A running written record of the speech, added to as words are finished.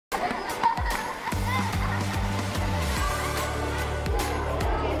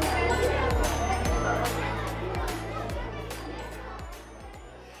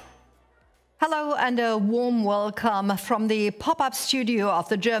Hello and a warm welcome from the pop-up studio of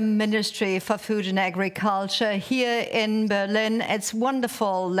the German Ministry for Food and Agriculture here in Berlin. It's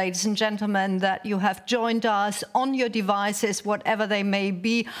wonderful, ladies and gentlemen, that you have joined us on your devices, whatever they may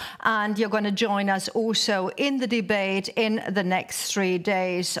be, and you're going to join us also in the debate in the next 3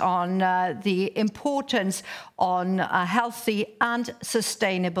 days on the importance on healthy and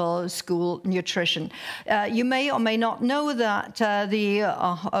sustainable school nutrition. You may or may not know that the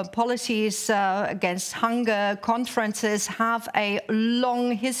policies against hunger conferences have a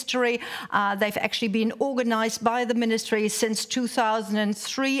long history. They've actually been organized by the ministry since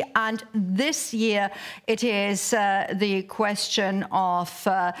 2003, and this year it is the question of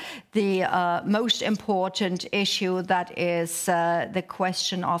the most important issue, that is the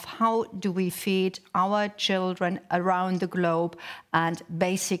question of how do we feed our children around the globe, and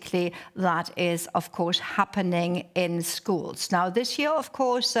basically that is of course happening in schools. Now this year of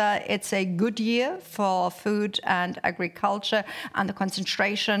course it's a good year for food and agriculture and the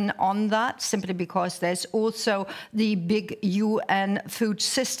concentration on that, simply because there's also the big UN Food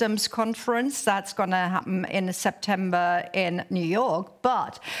Systems Conference that's going to happen in September in New York.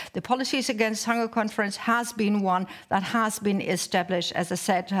 But the Policies Against Hunger Conference has been one that has been established, as I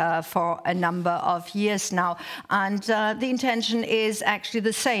said, for a number of years now. And the intention is actually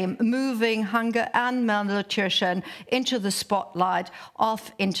the same, moving hunger and malnutrition into the spotlight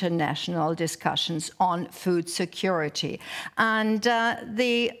of international discussions on food security. And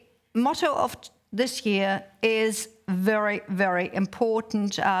the motto of this year is very, very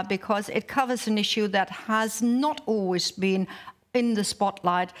important because it covers an issue that has not always been in the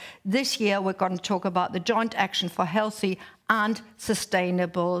spotlight. This year we're going to talk about the joint action for healthy and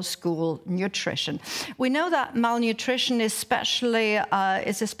sustainable school nutrition. We know that malnutrition is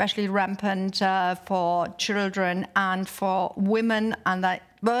especially rampant for children and for women, and that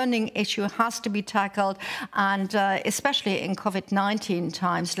burning issue has to be tackled, and especially in COVID-19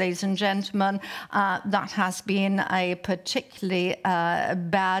 times, ladies and gentlemen, that has been a particularly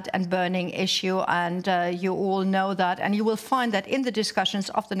bad and burning issue, and you all know that, and you will find that in the discussions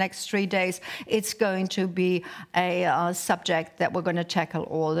of the next 3 days, it's going to be a subject that we're going to tackle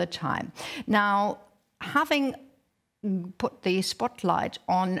all the time. Now, having put the spotlight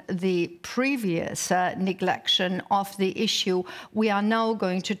on the previous neglection of the issue, we are now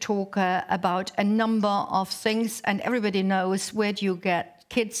going to talk about a number of things, and everybody knows, where do you get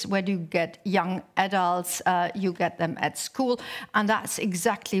kids, where do you get young adults? You get them at school, and that's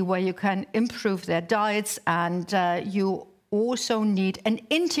exactly where you can improve their diets, and you also need an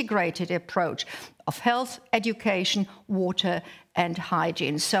integrated approach of health, education, water and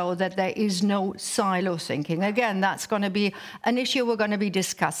hygiene, so that there is no silo thinking. Again, that's going to be an issue we're going to be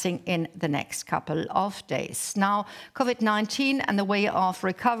discussing in the next couple of days. Now, COVID-19 and the way of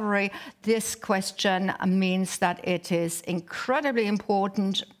recovery, this question means that it is incredibly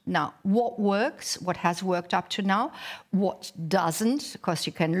important. Now, what works, what has worked up to now, what doesn't, because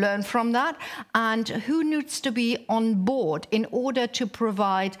you can learn from that, and who needs to be on board in order to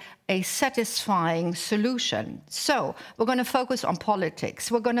provide a satisfying solution. So we're going to focus on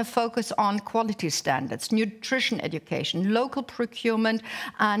politics. We're going to focus on quality standards, nutrition education, local procurement,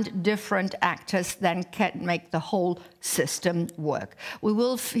 and different actors then can make the whole system work. We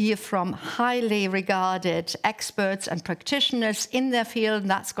will hear from highly regarded experts and practitioners in their field,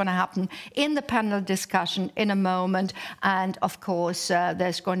 and that's going to happen in the panel discussion in a moment. And of course,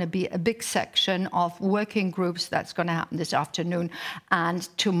 there's going to be a big section of working groups that's going to happen this afternoon and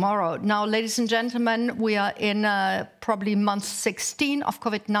tomorrow. Now, ladies and gentlemen, we are in probably month 16 of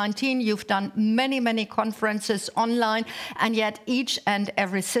COVID-19. You've done many, many conferences online, and yet each and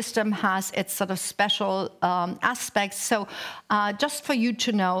every system has its sort of special aspects. So just for you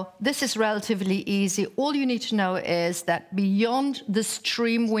to know, this is relatively easy. All you need to know is that beyond the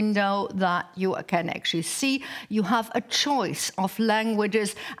stream window that you can actually see, you have a choice of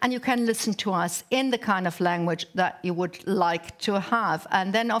languages, and you can listen to us in the kind of language that you would like to have.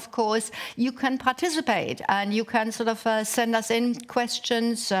 And then, of course, you can participate, and you can sort of send us in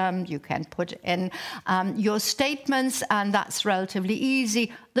questions. You can put in your statements, and that's relatively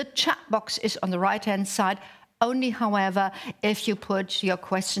easy. The chat box is on the right-hand side. Only, however, if you put your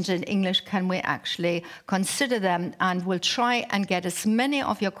questions in English can we actually consider them, and we'll try and get as many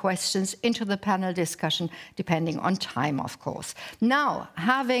of your questions into the panel discussion, depending on time, of course. Now,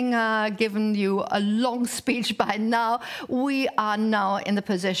 having given you a long speech by now, we are now in the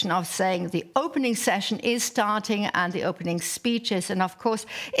position of saying the opening session is starting, and the opening speeches, and of course,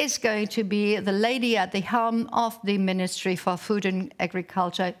 is going to be the lady at the helm of the Ministry for Food and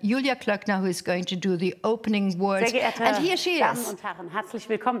Agriculture, Julia Klöckner, who is going to do the opening words. Sehr geehrte and here she Damen is. und Herren, herzlich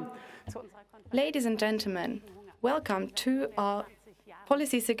willkommen zu unserer Konferenz. Ladies and gentlemen, welcome to our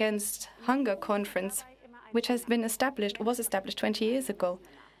Policies Against Hunger conference, which was established 20 years ago.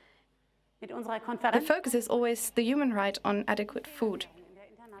 The focus is always the human right on adequate food.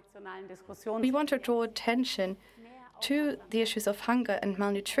 We want to draw attention to the issues of hunger and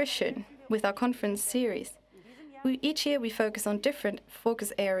malnutrition with our conference series. Each year we focus on different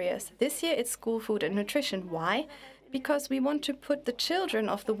focus areas. This year it's school food and nutrition. Why? Because we want to put the children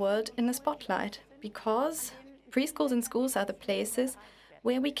of the world in the spotlight. Because preschools and schools are the places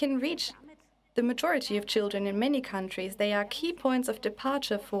where we can reach the majority of children in many countries. They are key points of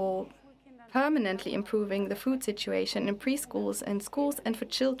departure for permanently improving the food situation in preschools and schools and for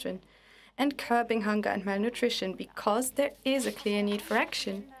children, and curbing hunger and malnutrition, because there is a clear need for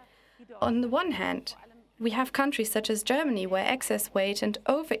action. On the one hand, we have countries such as Germany where excess weight and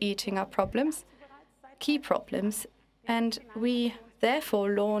overeating are key problems, and we therefore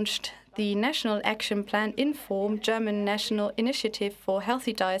launched the National Action Plan INFORM, German National Initiative for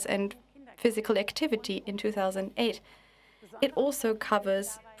Healthy Diets and Physical Activity, in 2008. It also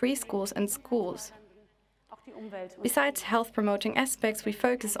covers preschools and schools. Besides health-promoting aspects, we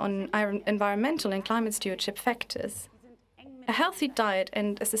focus on environmental and climate stewardship factors. A healthy diet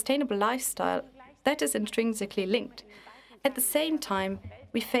and a sustainable lifestyle, that is intrinsically linked. At the same time,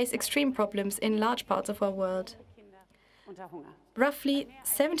 we face extreme problems in large parts of our world. Roughly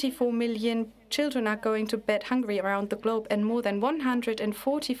 74 million children are going to bed hungry around the globe, and more than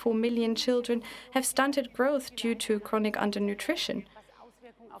 144 million children have stunted growth due to chronic undernutrition.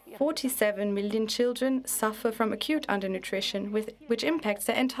 47 million children suffer from acute undernutrition, which impacts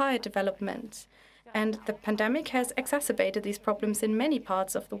their entire development. And the pandemic has exacerbated these problems in many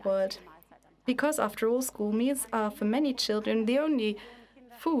parts of the world. Because, after all, school meals are for many children the only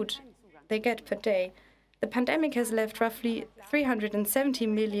food they get per day. The pandemic has left roughly 370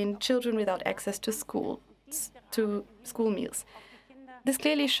 million children without access to school meals. This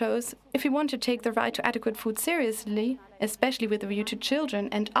clearly shows, if we want to take the right to adequate food seriously, especially with a view to children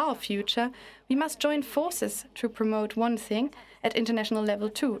and our future, we must join forces to promote one thing at international level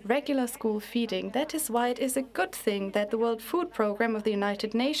too: regular school feeding. That is why it is a good thing that the World Food Programme of the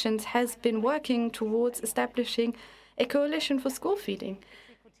United Nations has been working towards establishing a coalition for school feeding.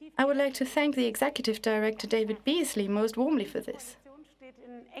 I would like to thank the Executive Director David Beasley most warmly for this.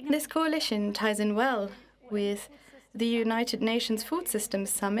 This coalition ties in well with the United Nations Food Systems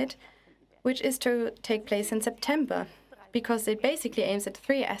Summit, which is to take place in September, because it basically aims at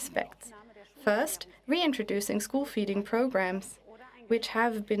three aspects. First, reintroducing school feeding programs, which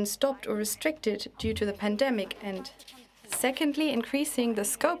have been stopped or restricted due to the pandemic, and secondly, increasing the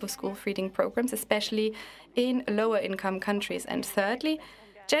scope of school feeding programs, especially in lower-income countries, and thirdly,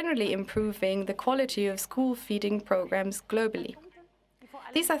 generally improving the quality of school feeding programs globally.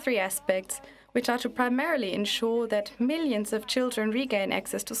 These are three aspects which are to primarily ensure that millions of children regain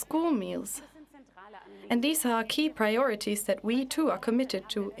access to school meals. And these are key priorities that we too are committed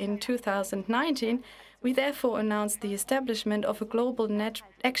to. In 2019, we therefore announced the establishment of a global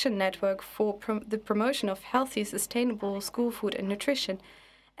action network for the promotion of healthy, sustainable school food and nutrition.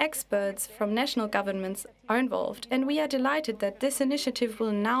 Experts from national governments are involved, and we are delighted that this initiative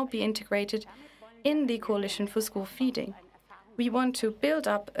will now be integrated in the Coalition for School Feeding. We want to build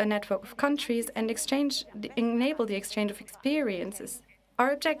up a network of countries and enable the exchange of experiences.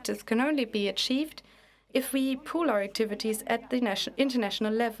 Our objectives can only be achieved if we pool our activities at the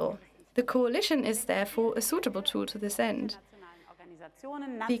international level. The coalition is therefore a suitable tool to this end,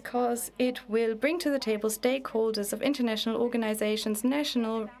 because it will bring to the table stakeholders of international organizations,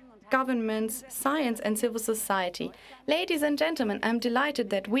 national governments, science and civil society. Ladies and gentlemen, I'm delighted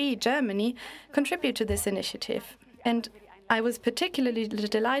that we, Germany, contribute to this initiative. And I was particularly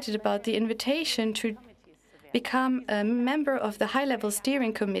delighted about the invitation to become a member of the high-level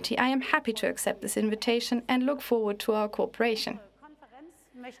steering committee. I am happy to accept this invitation and look forward to our cooperation.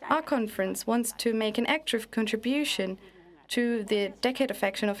 Our conference wants to make an active contribution to the Decade of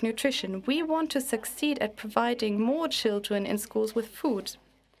Action of Nutrition. We want to succeed at providing more children in schools with food,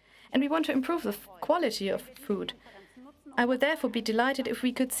 and we want to improve the quality of food. I would therefore be delighted if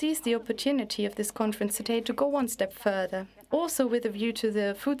we could seize the opportunity of this conference today to go one step further, also with a view to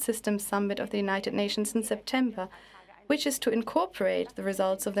the Food Systems Summit of the United Nations in September, which is to incorporate the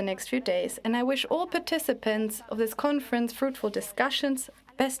results of the next few days. And I wish all participants of this conference fruitful discussions,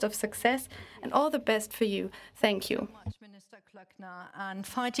 best of success, and all the best for you. Thank you. Minister Klöckner. Klöckner. And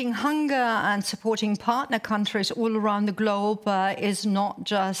fighting hunger and supporting partner countries all around the globe is not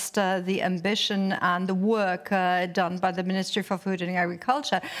just the ambition and the work done by the Ministry for Food and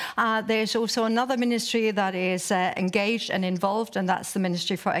Agriculture. There's also another ministry that is engaged and involved, and that's the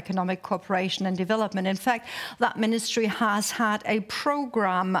Ministry for Economic Cooperation and Development. In fact, that ministry has had a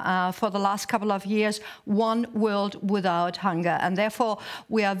program for the last couple of years, One World Without Hunger. And therefore,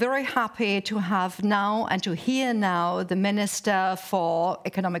 we are very happy to have now and to hear now the Minister for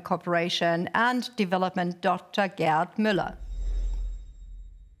Economic Cooperation and Development, Dr. Gerd Müller.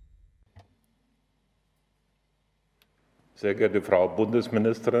 Sehr geehrte Frau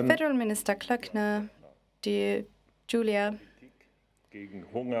Bundesministerin, Federal Minister Klöckner, dear Julia,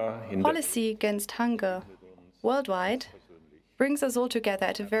 policy against hunger worldwide brings us all together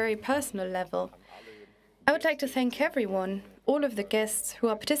at a very personal level. I would like to thank everyone, all of the guests who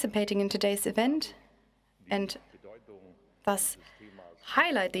are participating in today's event, and thus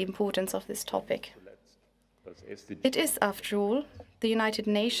highlight the importance of this topic. It is, after all, the United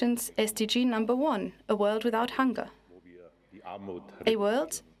Nations SDG number 1, a world without hunger. A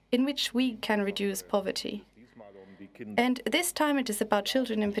world in which we can reduce poverty. And this time it is about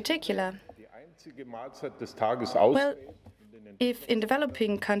children in particular. Well, if in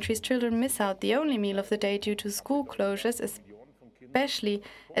developing countries children miss out the only meal of the day due to school closures, especially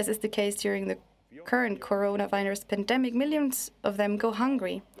as is the case during the current coronavirus pandemic, millions of them go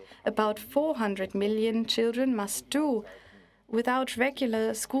hungry. About 400 million children must do without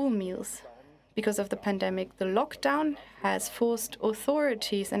regular school meals. Because of the pandemic, the lockdown has forced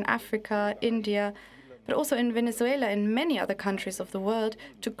authorities in Africa, India, but also in Venezuela and many other countries of the world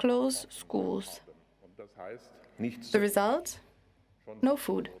to close schools. The result? No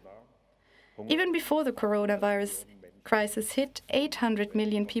food. Even before the coronavirus crisis hit, 800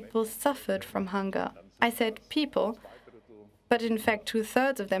 million people suffered from hunger. I said people, but in fact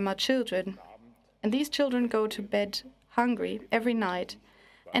 2/3 of them are children. And these children go to bed hungry every night,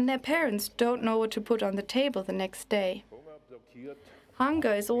 and their parents don't know what to put on the table the next day.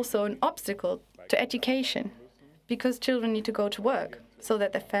 Hunger is also an obstacle to education, because children need to go to work so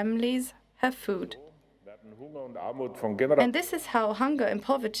that their families have food. And this is how hunger and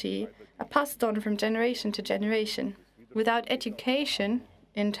poverty are passed on from generation to generation. Without education,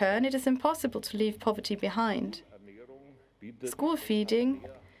 in turn, it is impossible to leave poverty behind. School feeding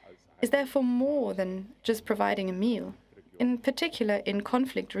is therefore more than just providing a meal. In particular, in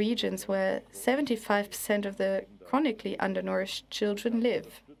conflict regions where 75% of the chronically undernourished children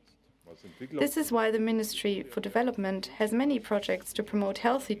live. This is why the Ministry for Development has many projects to promote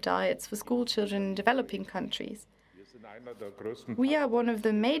healthy diets for school children in developing countries. We are one of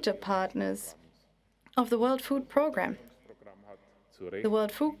the major partners of the World Food Programme. The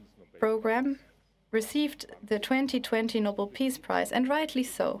World Food Programme received the 2020 Nobel Peace Prize, and rightly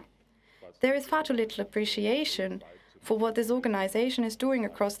so. There is far too little appreciation for what this organization is doing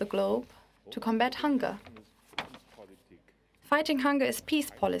across the globe to combat hunger. Fighting hunger is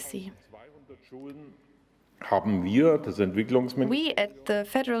peace policy. We at the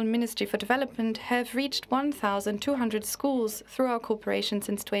Federal Ministry for Development have reached 1,200 schools through our cooperation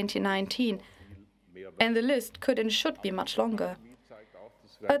since 2019, and the list could and should be much longer.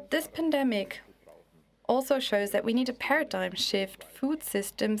 But this pandemic also shows that we need a paradigm shift. Food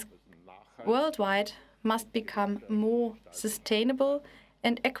systems worldwide must become more sustainable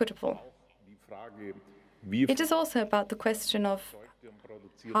and equitable. It is also about the question of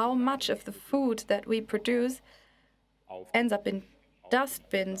how much of the food that we produce ends up in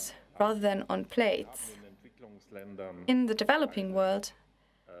dustbins rather than on plates. In the developing world,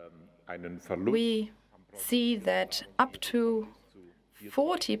 we see that up to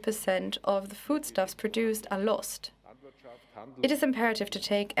 40% of the foodstuffs produced are lost. It is imperative to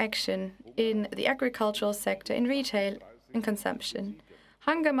take action in the agricultural sector, in retail and consumption.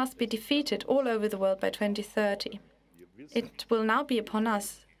 Hunger must be defeated all over the world by 2030. It will now be upon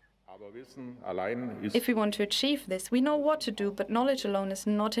us. If we want to achieve this, we know what to do, but knowledge alone is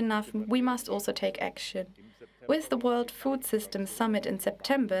not enough. We must also take action. With the World Food Systems Summit in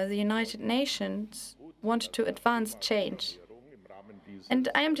September, the United Nations wanted to advance change. And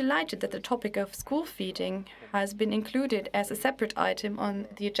I am delighted that the topic of school feeding has been included as a separate item on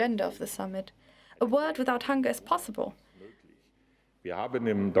the agenda of the summit. A world without hunger is possible.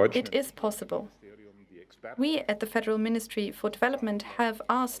 It is possible. We at the Federal Ministry for Development have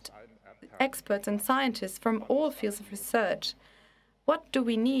asked experts and scientists from all fields of research, what do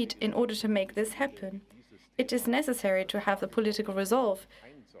we need in order to make this happen? It is necessary to have the political resolve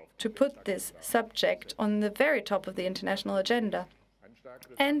to put this subject on the very top of the international agenda.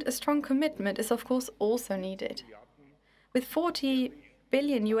 And a strong commitment is, of course, also needed. With 40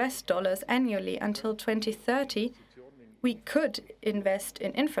 billion US dollars annually until 2030, we could invest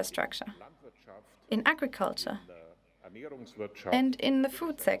in infrastructure, in agriculture, and in the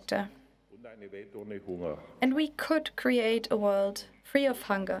food sector. And we could create a world free of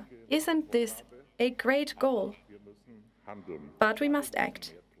hunger. Isn't this a great goal? But we must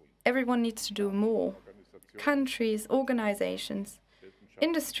act. Everyone needs to do more. Countries, organizations,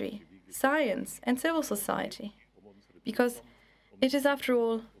 industry, science, and civil society. Because it is, after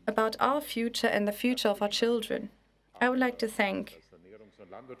all, about our future and the future of our children. I would like to thank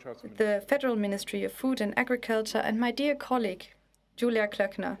the Federal Ministry of Food and Agriculture and my dear colleague, Julia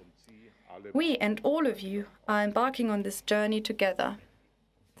Klöckner. We and all of you are embarking on this journey together.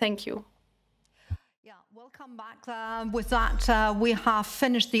 Thank you. Welcome back. With that, we have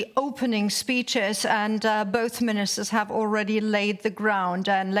finished the opening speeches, and both ministers have already laid the ground.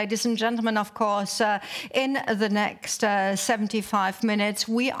 And ladies and gentlemen, of course, in the next 75 minutes,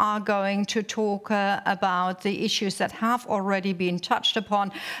 we are going to talk about the issues that have already been touched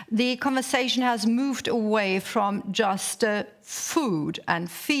upon. The conversation has moved away from just food and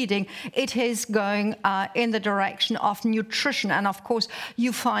feeding. It is going in the direction of nutrition. And of course,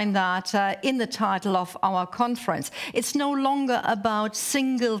 you find that in the title of our conference. It's no longer about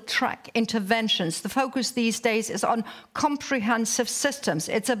single-track interventions. The focus these days is on comprehensive systems.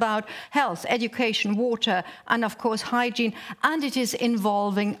 It's about health, education, water, and of course, hygiene. And it is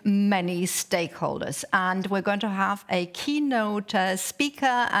involving many stakeholders. And we're going to have a keynote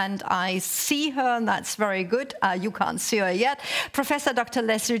speaker, and I see her, and that's very good. You can't see her yet. Professor Dr.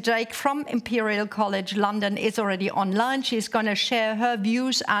 Lesley from Imperial College London is already online. She's going to share her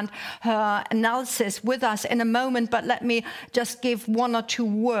views and her analysis with us in a moment, but let me just give one or two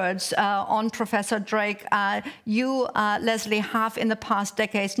words on Professor Drake. You, Lesley, have in the past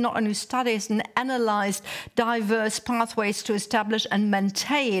decades not only studied and analyzed diverse pathways to establish and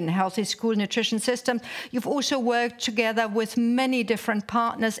maintain healthy school nutrition systems, you've also worked together with many different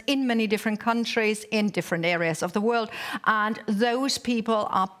partners in many different countries in different areas of the world. And those people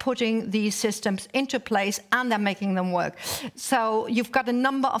are putting these systems into place and they're making them work. So you've got a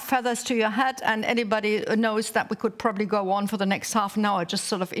number of feathers to your head, and anybody knows that we could probably go on for the next half an hour just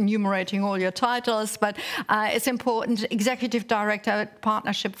sort of enumerating all your titles, but it's important. Executive Director,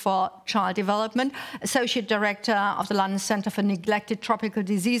 Partnership for Child Development, Associate Director of the London Centre for Neglected Tropical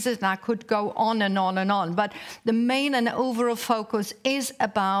Diseases, and I could go on and on and on. But the main and overall focus is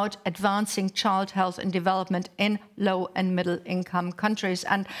about advancing child health and development in low and middle income countries.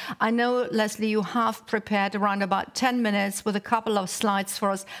 And I know, Lesley, you have prepared around about 10 minutes with a couple of slides for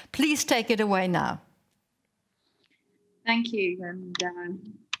us. Please take it away now. Thank you, and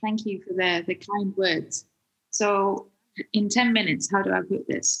thank you for the kind words. So in 10 minutes, how do I put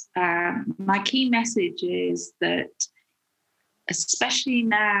this? My key message is that, especially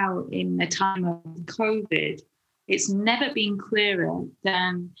now in the time of COVID, it's never been clearer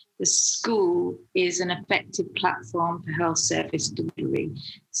than the school is an effective platform for health service delivery.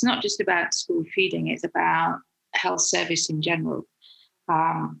 It's not just about school feeding, it's about health service in general.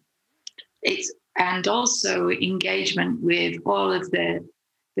 And also engagement with all of the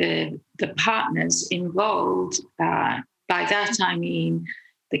partners involved. By that I mean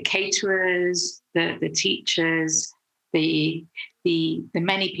the caterers, the teachers, the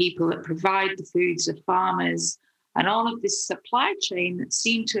many people that provide the foods, the farmers, and all of this supply chain that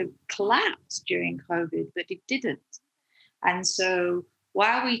seemed to have collapsed during COVID, but it didn't. And so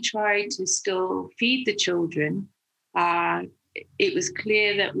while we tried to still feed the children, it was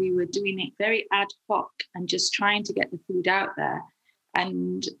clear that we were doing it very ad hoc and just trying to get the food out there.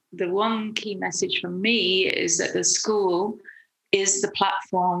 And the one key message from me is that the school is the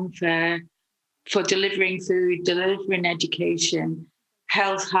platform for delivering food, delivering education,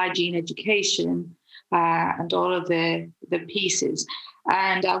 health, hygiene, education, and all of the pieces.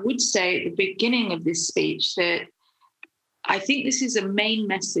 And I would say at the beginning of this speech that I think this is a main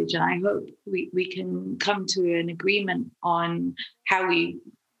message, and I hope we can come to an agreement on how we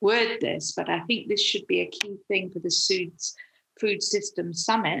word this, but I think this should be a key thing for the Food System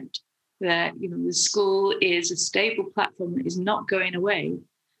Summit, that the school is a stable platform that is not going away,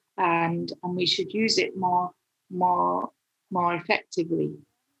 and we should use it more effectively.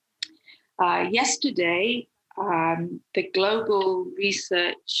 Yesterday, the Global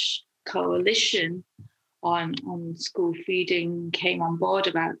Research Coalition on school feeding came on board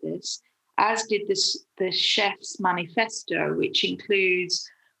about this, as did the Chef's Manifesto, which includes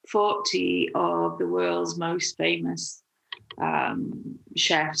 40 of the world's most famous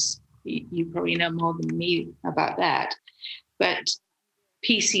chefs. You probably know more than me about that. But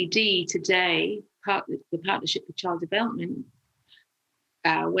PCD today the Partnership for Child Development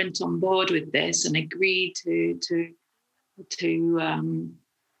went on board with this and agreed to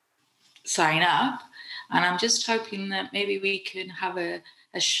sign up. And I'm just hoping that maybe we can have a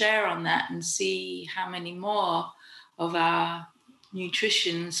share on that and see how many more of our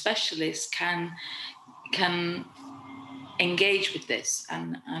nutrition specialists can engage with this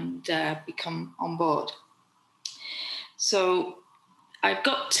and become on board. So I've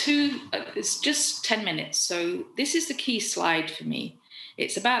got it's just 10 minutes. So this is the key slide for me.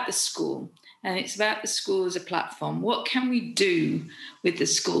 It's about the school, and it's about the school as a platform. What can we do with the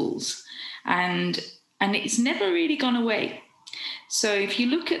schools? And it's never really gone away. So if you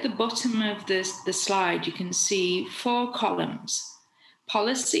look at the bottom of the slide, you can see 4 columns: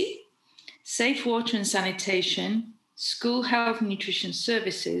 policy, safe water and sanitation, school health and nutrition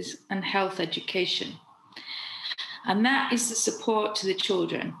services, and health education. And that is the support to the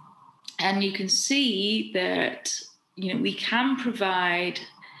children. And you can see that, we can provide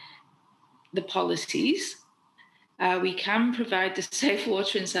the policies, we can provide the safe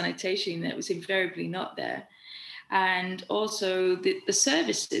water and sanitation that was invariably not there, and also the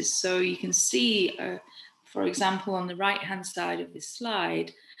services. So you can see, for example, on the right-hand side of this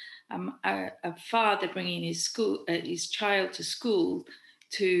slide, a father bringing his child to school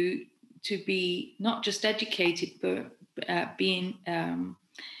to be not just educated, but being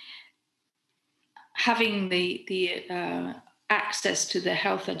having the access to the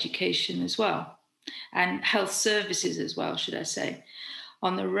health education as well, and health services as well, should I say.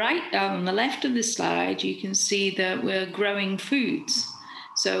 On the left of the slide, you can see that we're growing foods.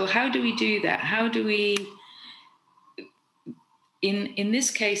 So how do we do that? How do we, in this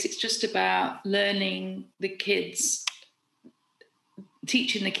case, it's just about learning the kids,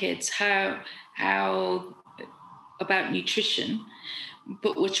 teaching the kids how about nutrition.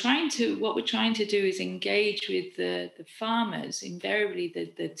 But what we're trying to do is engage with the farmers, invariably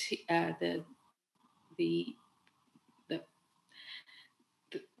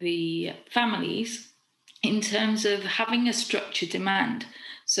the families, in terms of having a structured demand.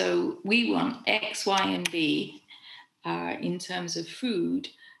 So we want X, Y, and B in terms of food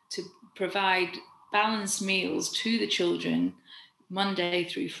to provide balanced meals to the children Monday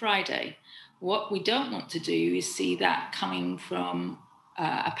through Friday. What we don't want to do is see that coming from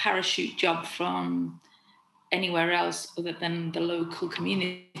a parachute job from anywhere else other than the local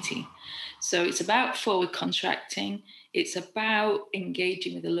community. So it's about forward contracting. It's about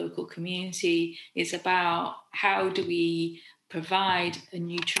engaging with the local community. It's about how do we provide a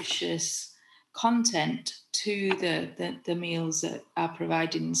nutritious content to the meals that are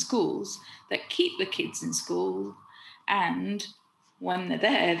provided in schools that keep the kids in school, and when they're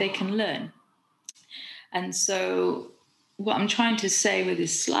there, they can learn. And so what I'm trying to say with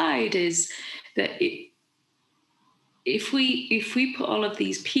this slide is that if we put all of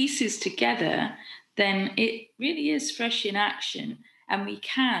these pieces together, then it really is fresh in action, and we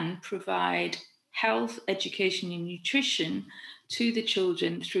can provide health, education, and nutrition to the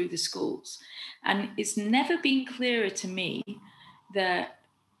children through the schools. And it's never been clearer to me that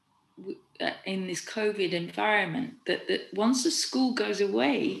in this COVID environment, that once the school goes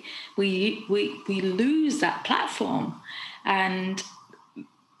away, we lose that platform, and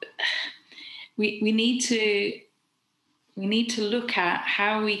we need to look at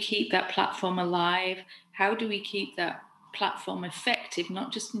how we keep that platform alive. How do we keep that platform effective,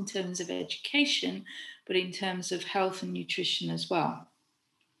 not just in terms of education, but in terms of health and nutrition as well?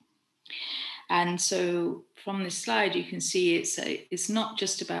 And so from this slide, you can see it's not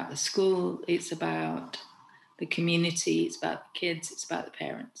just about the school, it's about the community, it's about the kids, it's about the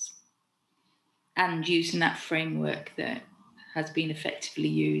parents. And using that framework that has been effectively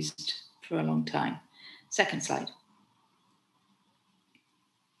used for a long time. Second slide.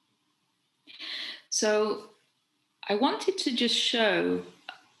 So I wanted to just show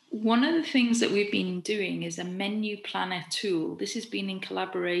one of the things that we've been doing is a menu planner tool. This has been in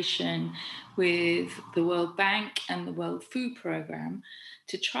collaboration with the World Bank and the World Food Programme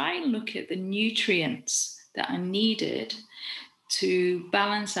to try and look at the nutrients that are needed to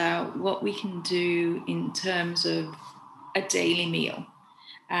balance out what we can do in terms of a daily meal.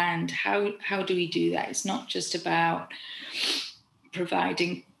 And how do we do that? It's not just about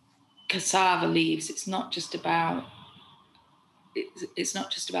providing cassava leaves. It's not just about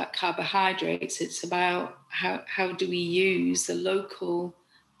carbohydrates. It's about how do we use the local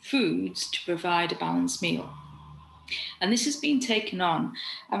foods to provide a balanced meal. And this has been taken on.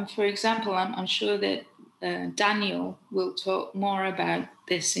 And for example, I'm sure that Daniel will talk more about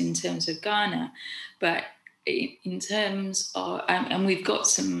this in terms of Ghana, but in terms of, and we've got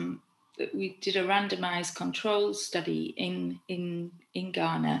some we did a randomized control study in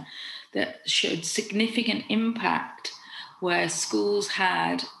Ghana that showed significant impact where schools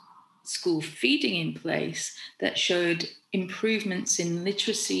had school feeding in place that showed improvements in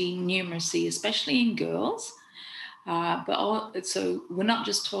literacy, numeracy, especially in girls. So we're not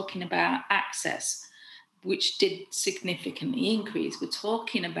just talking about access, which did significantly increase. We're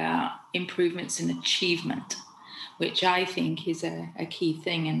talking about improvements in achievement, which I think is a key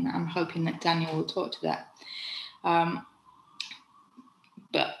thing, and I'm hoping that Daniel will talk to that.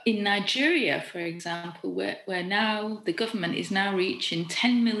 But in Nigeria, for example, where now the government is now reaching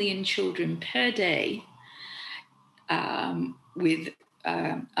 10 million children per day with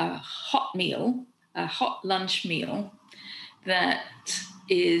a hot meal, a hot lunch meal that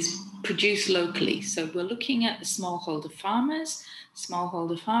is produced locally. So we're looking at the smallholder farmers.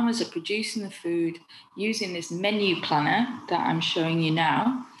 Smallholder farmers are producing the food using this menu planner that I'm showing you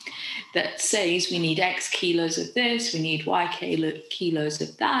now that says we need X kilos of this, we need Y kilos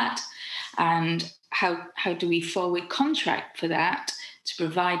of that, and how do we forward contract for that to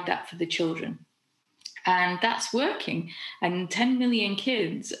provide that for the children. And that's working. And 10 million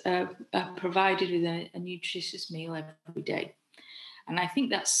kids are provided with a nutritious meal every day. And I think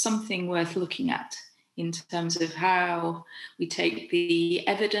that's something worth looking at in terms of how we take the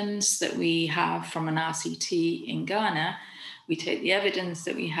evidence that we have from an RCT in Ghana, we take the evidence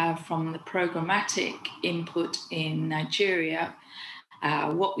that we have from the programmatic input in Nigeria,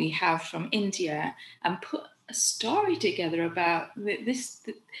 what we have from India, and put a story together about this.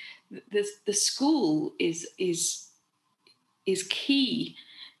 The school is key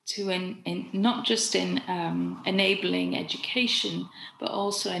to not just in enabling education, but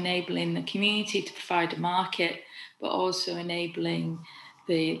also enabling the community to provide a market, but also enabling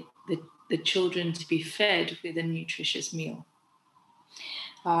the children to be fed with a nutritious meal.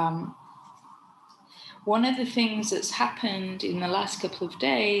 One of the things that's happened in the last couple of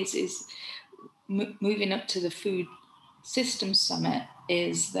days is moving up to the Food Systems Summit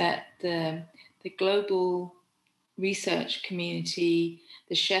is that the global research community,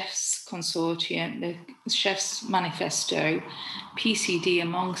 the Chefs Consortium, the Chefs Manifesto, PCD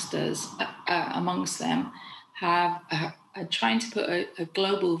amongst them, are trying to put a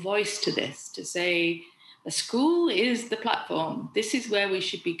global voice to this, to say, a school is the platform. This is where we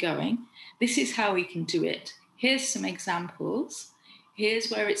should be going. This is how we can do it. Here's some examples. Here's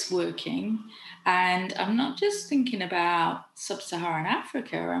where it's working. And I'm not just thinking about sub-Saharan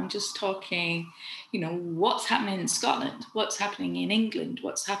Africa. I'm just talking, what's happening in Scotland, what's happening in England,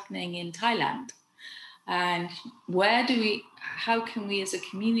 what's happening in Thailand. And how can we as a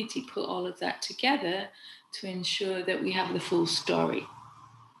community put all of that together to ensure that we have the full story?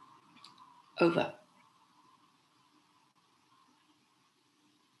 Over.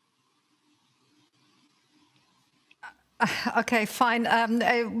 Okay, fine.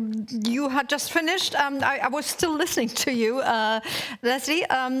 You had just finished. I was still listening to you, Lesley.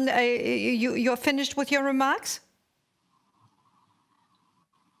 You're finished with your remarks?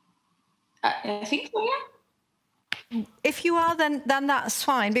 I think so, yeah. If you are, then that's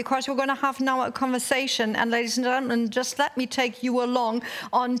fine, because we're going to have now a conversation. And ladies and gentlemen, just let me take you along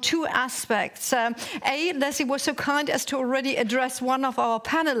on two aspects. Lesley was so kind as to already address one of our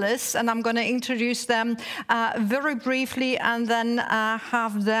panelists, and I'm going to introduce them very briefly and then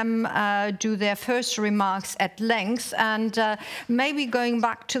have them do their first remarks at length. And maybe going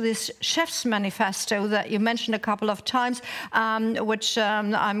back to this Chef's Manifesto that you mentioned a couple of times, which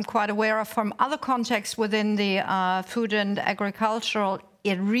I'm quite aware of from other contexts within the food and agricultural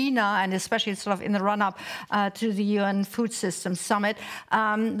arena, and especially sort of in the run-up to the UN Food Systems Summit.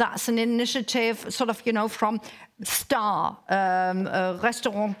 That's an initiative sort of, from star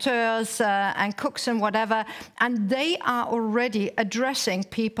restaurateurs and cooks and whatever, and they are already addressing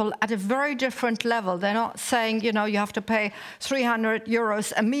people at a very different level. They're not saying, you have to pay 300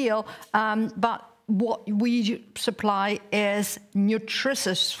 euros a meal, but what we supply is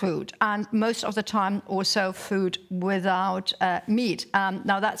nutritious food, and most of the time also food without meat.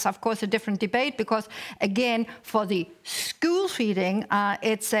 Now that's of course a different debate, because again, for the school feeding,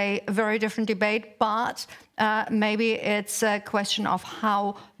 it's a very different debate, but maybe it's a question of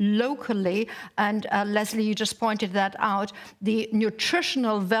how locally, and Lesley, you just pointed that out, the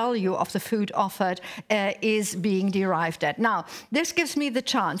nutritional value of the food offered is being derived at. Now, this gives me the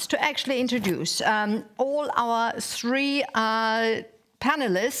chance to actually introduce all our three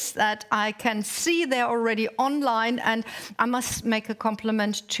panelists that I can see they're already online, and I must make a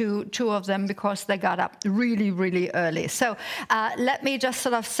compliment to two of them because they got up really, really early. So let me just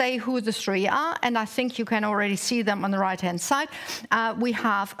sort of say who the three are, and I think you can already see them on the right-hand side. We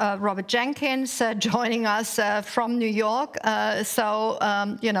have Robert Jenkins joining us from New York,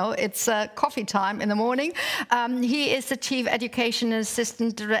 you know, it's coffee time in the morning. He is the Chief Education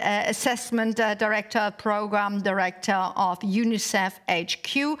Assistant Assessment Director, Program Director of UNICEF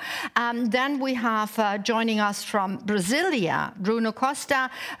HQ. Then we have joining us from Brasilia, Bruno Costa,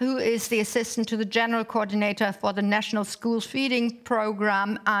 who is the Assistant to the General Coordinator for the National School Feeding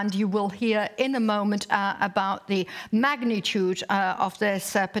Program, and you will hear in a moment about the magnitude of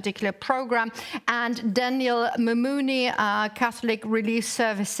this particular program. And Daniel Mumuni, Catholic Relief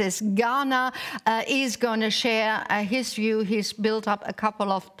Services Ghana, is going to share his view. He's built up a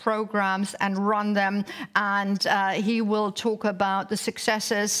couple of programs and run them, and he will talk about the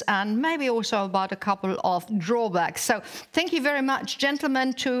successes and maybe also about a couple of drawbacks. So thank you very much,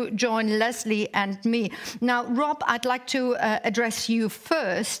 gentlemen, to join Lesley and me. Now, Rob, I'd like to address you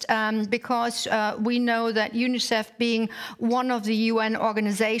first because we know that UNICEF, being one of the UN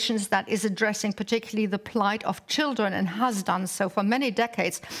organizations that is addressing particularly the plight of children and has done so for many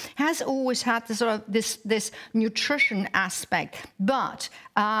decades, has always had this sort of this nutrition aspect. But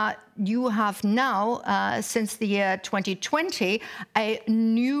you have now, since the year 2020, a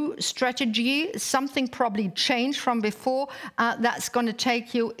new strategy, something probably changed from before, that's going to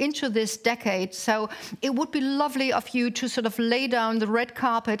take you into this decade. So it would be lovely of you to sort of lay down the red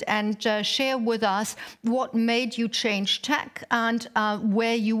carpet and share with us what made you change tack and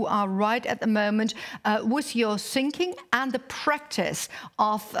where you are right at the moment with your thinking and the practice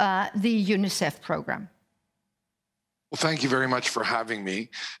of the UNICEF program. Well, thank you very much for having me.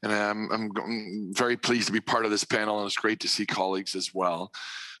 And I'm very pleased to be part of this panel, and it's great to see colleagues as well.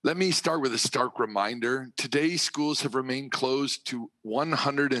 Let me start with a stark reminder. Today, schools have remained closed to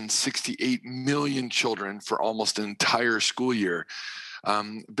 168 million children for almost an entire school year.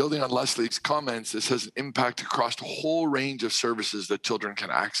 Building on Lesley's comments, this has an impact across a whole range of services that children can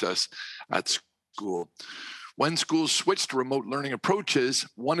access at school. When schools switched to remote learning approaches,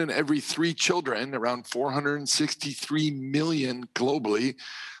 1 in every 3 children, around 463 million globally,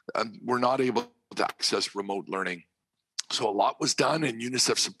 were not able to access remote learning. So a lot was done, and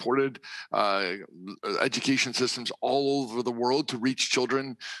UNICEF supported education systems all over the world to reach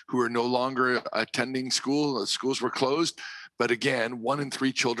children who are no longer attending school. Schools were closed. But again, 1 in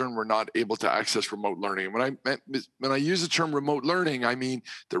 3 children were not able to access remote learning. When I use the term remote learning, I mean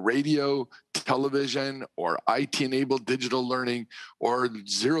the radio, television, or IT-enabled digital learning, or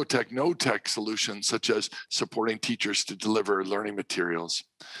zero-tech, no-tech solutions, such as supporting teachers to deliver learning materials.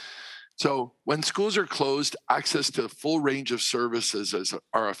 So when schools are closed, access to a full range of services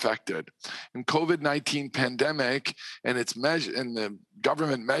are affected. And COVID-19 pandemic and the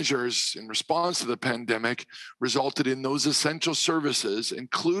government measures in response to the pandemic resulted in those essential services,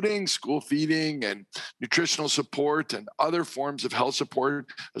 including school feeding and nutritional support and other forms of health support,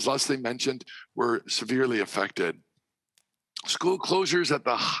 as Lesley mentioned, were severely affected. School closures at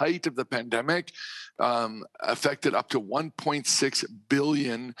the height of the pandemic affected up to 1.6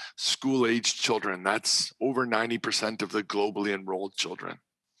 billion school-aged children. That's over 90% of the globally enrolled children.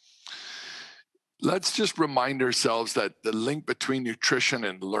 Let's just remind ourselves that the link between nutrition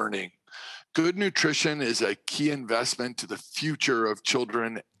and learning. Good nutrition is a key investment to the future of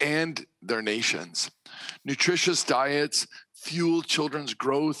children and their nations. Nutritious diets fuel children's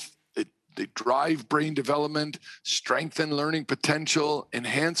growth. They drive brain development, strengthen learning potential,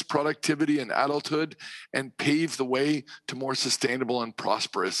 enhance productivity in adulthood, and pave the way to more sustainable and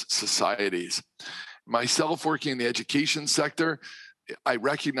prosperous societies. Myself, working in the education sector, I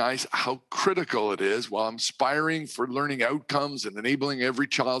recognize how critical it is, while inspiring for learning outcomes and enabling every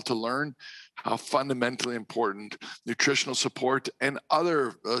child to learn, how fundamentally important nutritional support and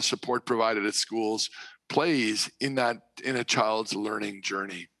other support provided at schools plays in a child's learning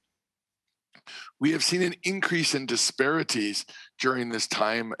journey. We have seen an increase in disparities during this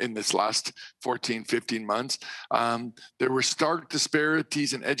time in this last 14, 15 months. There were stark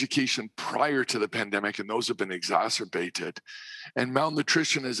disparities in education prior to the pandemic, and those have been exacerbated. And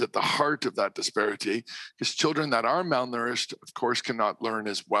malnutrition is at the heart of that disparity, because children that are malnourished, of course, cannot learn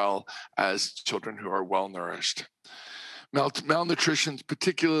as well as children who are well-nourished. Malnutrition,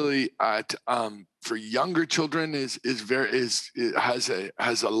 particularly for younger children, has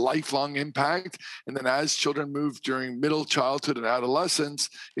a lifelong impact, and then as children move during middle childhood and adolescence,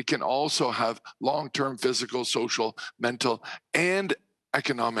 it can also have long-term physical, social, mental, and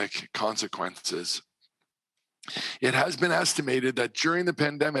economic consequences. It has been estimated that during the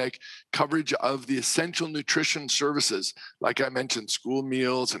pandemic, coverage of the essential nutrition services, like I mentioned, school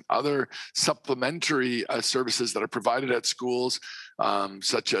meals and other supplementary services that are provided at schools,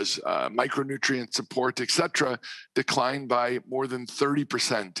 such as micronutrient support, etc., declined by more than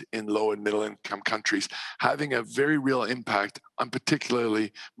 30% in low and middle income countries, having a very real impact on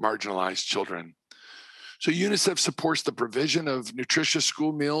particularly marginalized children. So UNICEF supports the provision of nutritious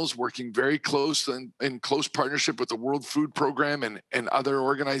school meals, working very close in close partnership with the World Food Program and other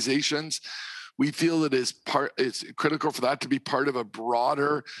organizations. We feel it's critical for that to be part of a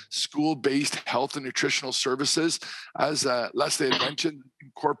broader school-based health and nutritional services. As Lesley had mentioned,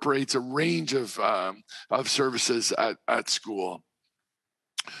 incorporates a range of services at school.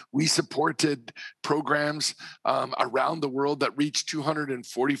 We supported programs around the world that reached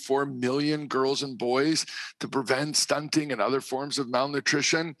 244 million girls and boys to prevent stunting and other forms of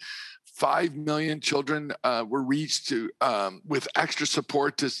malnutrition. 5 million children were reached with extra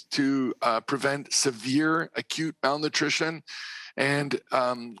support to prevent severe acute malnutrition. And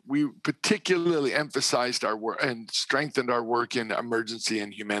we particularly emphasized our work and strengthened our work in emergency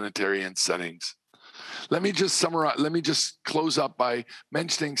and humanitarian settings. Let me just summarize, let me just close up by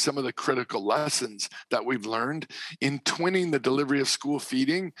mentioning some of the critical lessons that we've learned in twinning the delivery of school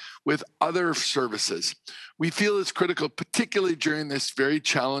feeding with other services. We feel it's critical, particularly during this very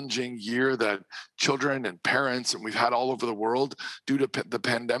challenging year that children and parents, and we've had all over the world due to the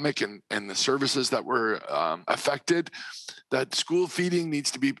pandemic and the services that were affected, that school feeding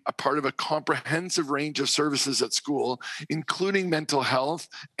needs to be a part of a comprehensive range of services at school, including mental health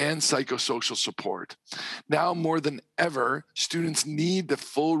and psychosocial support. Now more than ever, students need the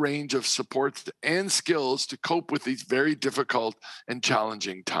full range of supports and skills to cope with these very difficult and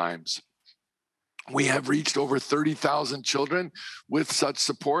challenging times. We have reached over 30,000 children with such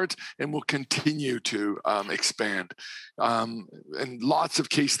support and will continue to expand. And lots of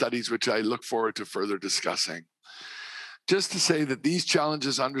case studies, which I look forward to further discussing. Just to say that these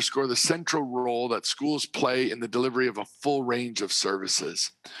challenges underscore the central role that schools play in the delivery of a full range of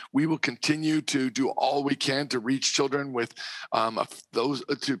services. We will continue to do all we can to reach children with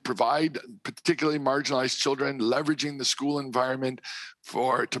to provide particularly marginalized children, leveraging the school environment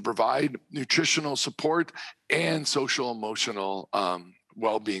to provide nutritional support and social emotional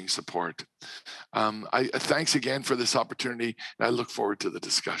well-being support. Thanks again for this opportunity, and I look forward to the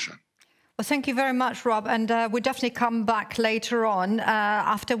discussion. Well, thank you very much, Rob. And we'll definitely come back later on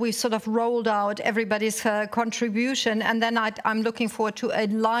after we sort of rolled out everybody's contribution. And then I'm looking forward to a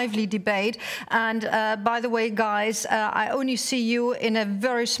lively debate. And by the way, guys, I only see you in a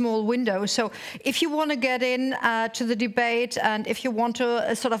very small window. So if you want to get in to the debate and if you want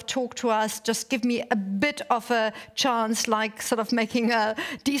to sort of talk to us, just give me a bit of a chance, like sort of making a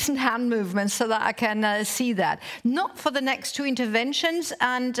decent hand movement so that I can see that. Not for the next two interventions.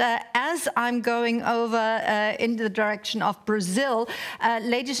 And as I'm going over in the direction of Brazil.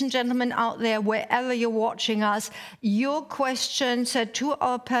 Ladies and gentlemen out there, wherever you're watching us, your questions to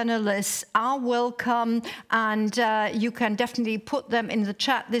our panelists are welcome, and you can definitely put them in the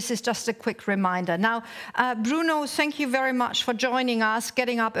chat. This is just a quick reminder. Now, Bruno, thank you very much for joining us,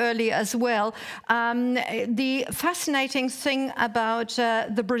 getting up early as well. The fascinating thing about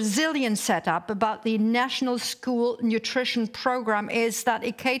the Brazilian setup, about the National School Nutrition Program, is that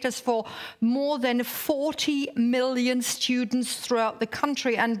it caters for more than 40 million students throughout the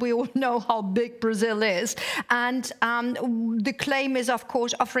country, and we all know how big Brazil is. And the claim is, of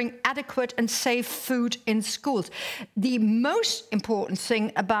course, offering adequate and safe food in schools. The most important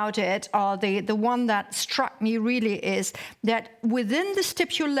thing about it, or the one that struck me really, is that within the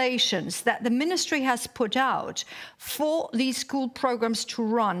stipulations that the ministry has put out for these school programs to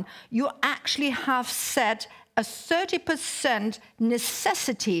run, you actually have set a 30%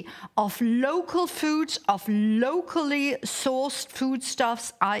 necessity of local foods, of locally sourced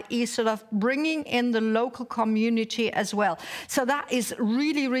foodstuffs, i.e. sort of bringing in the local community as well. So that is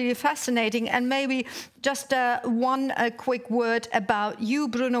really, really fascinating. And maybe just one quick word about you.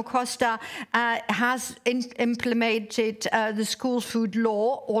 Bruno Costa has implemented the school food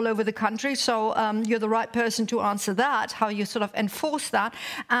law all over the country. So you're the right person to answer that, how you sort of enforce that.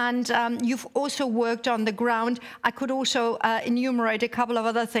 And you've also worked on the ground. I could also enumerate a couple of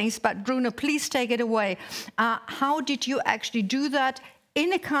other things, but Bruno, please take it away. How did you actually do that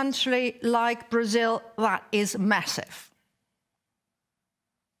in a country like Brazil that is massive?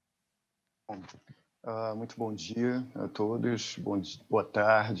 Muito bom dia a todos, boa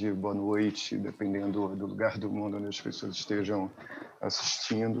tarde, boa noite, dependendo do lugar do mundo onde as pessoas estejam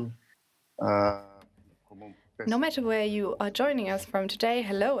assistindo. No matter where you are joining us from today,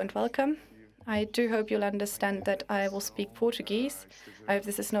 hello and welcome. I do hope you'll understand that I will speak Portuguese. I hope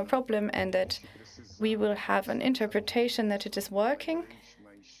this is no problem and that we will have an interpretation that it is working.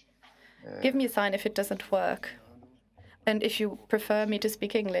 Give me a sign if it doesn't work. And if you prefer me to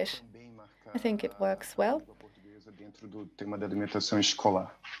speak English. I think it works well.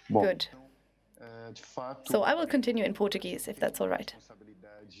 Good. So I will continue in Portuguese, if that's all right.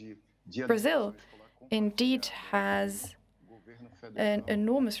 Brazil indeed has an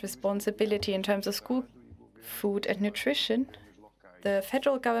enormous responsibility in terms of school food and nutrition. The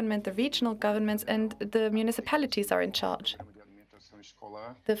federal government, the regional governments, and the municipalities are in charge.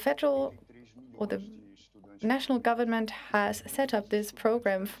 The federal or the national government has set up this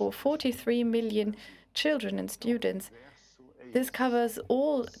program for 43 million children and students. This covers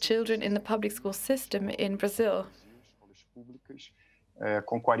all children in the public school system in Brazil.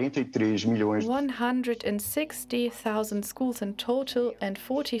 160,000 schools in total and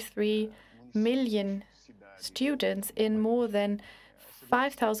 43 million students in more than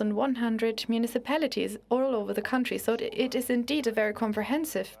 5,100 municipalities all over the country. So it is indeed a very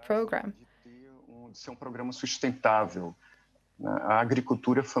comprehensive program.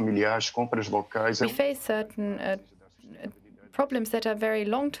 We face certain problems that are very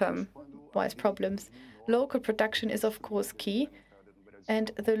long-term wise problems. Local production is, of course, key,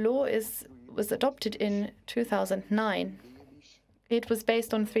 and the law was adopted in 2009. It was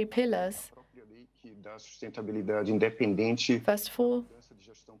based on 3 pillars. First of all,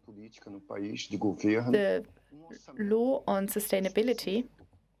 the law on sustainability,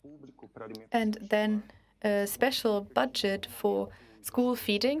 and then a special budget for school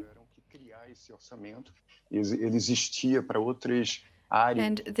feeding.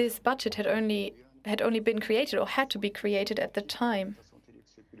 And this budget had only been created or had to be created at the time.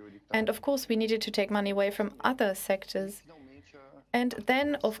 And of course, we needed to take money away from other sectors. And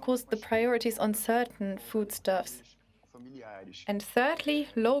then, of course, the priorities on certain foodstuffs. And thirdly,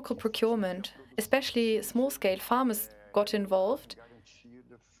 local procurement, especially small-scale farmers got involved.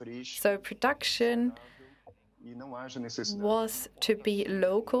 So production was to be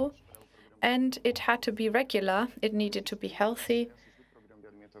local, and it had to be regular. It needed to be healthy.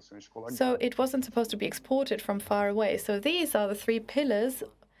 So it wasn't supposed to be exported from far away. So these are the 3 pillars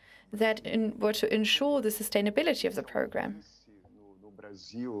that were to ensure the sustainability of the program.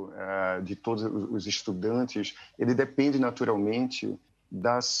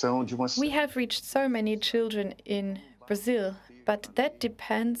 We have reached so many children in Brazil, but that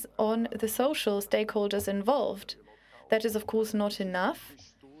depends on the social stakeholders involved. That is, of course, not enough.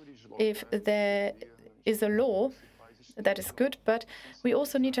 If there is a law, that is good, but we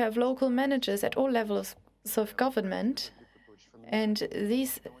also need to have local managers at all levels of government, and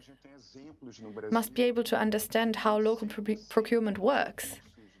these must be able to understand how local procurement works.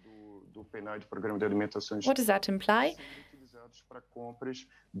 What does that imply?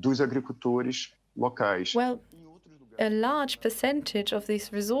 Well, a large percentage of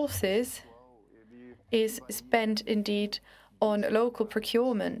these resources is spent indeed on local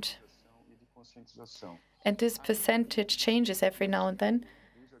procurement. And this percentage changes every now and then.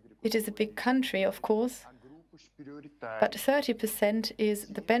 It is a big country, of course, but 30% is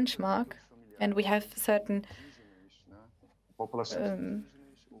the benchmark, and we have certain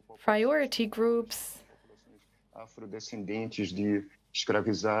priority groups.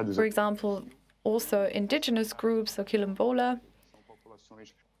 For example, also indigenous groups, or quilombola.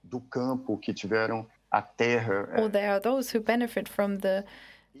 Or there are those who benefit from the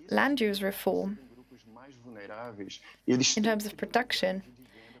land use reform in terms of production.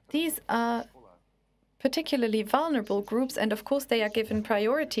 These are particularly vulnerable groups, and of course they are given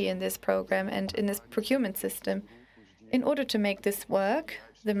priority in this program and in this procurement system. In order to make this work,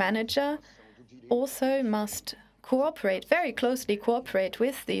 the manager also must cooperate, very closely cooperate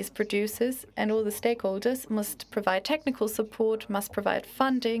with these producers, and all the stakeholders must provide technical support, must provide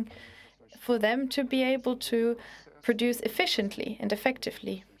funding for them to be able to produce efficiently and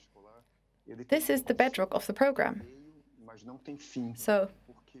effectively. This is the bedrock of the program. So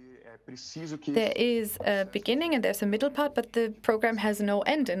there is a beginning and there's a middle part, but the program has no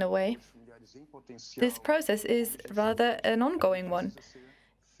end in a way. This process is rather an ongoing one.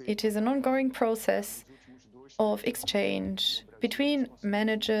 It is an ongoing process of exchange between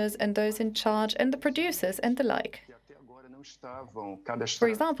managers and those in charge and the producers and the like. For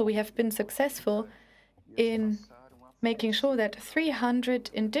example, we have been successful in making sure that 300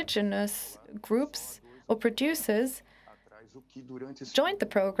 indigenous groups or producers joined the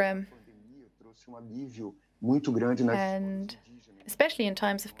program. And especially in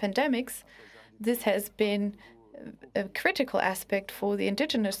times of pandemics, this has been a critical aspect for the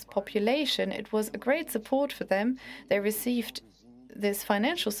indigenous population. It was a great support for them. They received this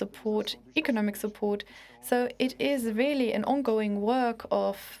financial support, economic support. So it is really an ongoing work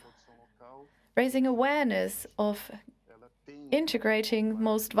of raising awareness, of integrating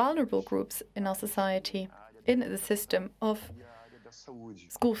most vulnerable groups in our society in the system of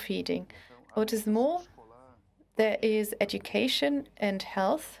school feeding. What is more, there is education and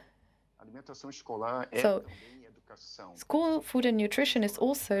health. So school food and nutrition is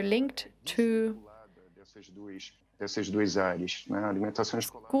also linked to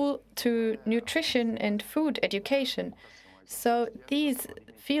school to nutrition and food education. So these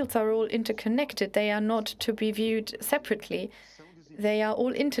fields are all interconnected. They are not to be viewed separately. They are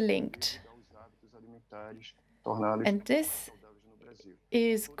all interlinked. And this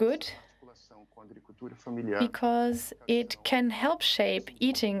is good because it can help shape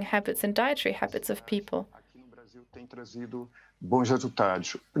eating habits and dietary habits of people.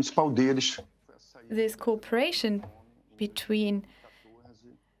 This cooperation between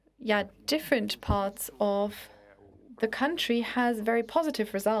different parts of the country has very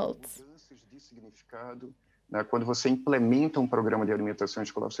positive results. Quando você implementa programa de alimentação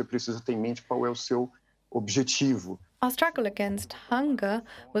escolar, você precisa ter em mente qual é o seu objetivo. Our struggle against hunger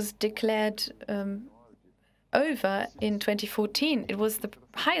was declared over in 2014. It was the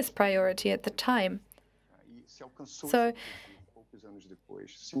highest priority at the time. So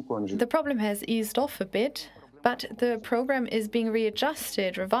the problem has eased off a bit, but the program is being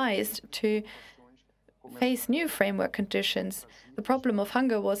readjusted, revised to face new framework conditions. The problem of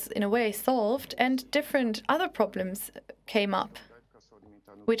hunger was in a way solved, and different other problems came up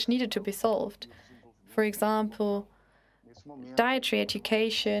which needed to be solved. For example, dietary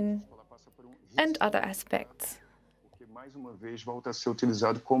education and other aspects. Mais uma vez volta a ser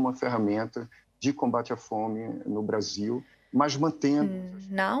utilizado como uma ferramenta de combate à fome no Brasil, mas mantendo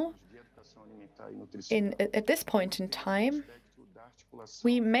now, at this point in time,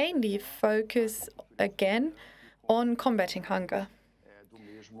 we mainly focus again on combating hunger.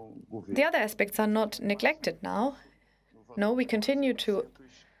 The other aspects are not neglected now. No, we continue to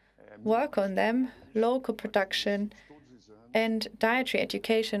work on them. Local production and dietary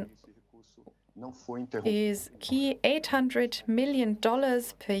education is key. $800 million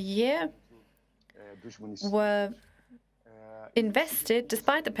per year were invested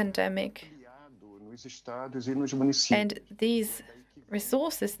despite the pandemic. And these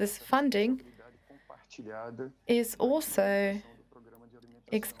resources, this funding, is also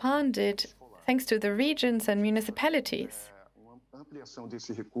expanded thanks to the regions and municipalities.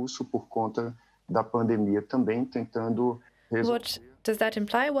 What does that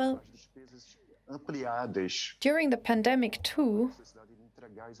imply? Well, during the pandemic too,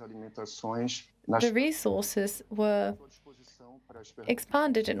 the resources were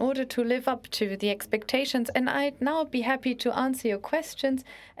expanded in order to live up to the expectations, and I'd now be happy to answer your questions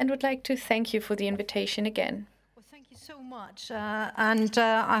and would like to thank you for the invitation again. Well, thank you so much, and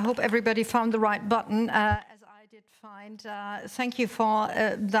I hope everybody found the right button. As I did find. Thank you for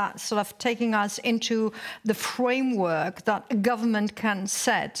that sort of taking us into the framework that a government can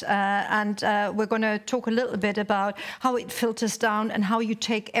set. And we're going to talk a little bit about how it filters down and how you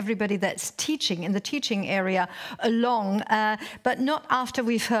take everybody that's teaching in the teaching area along, but not after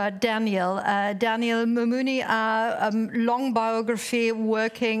we've heard Daniel. Daniel Mumuni, long biography,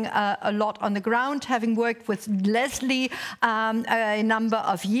 working a lot on the ground, having worked with Lesley a number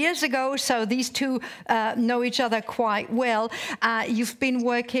of years ago. So these two know each other quite well. You've been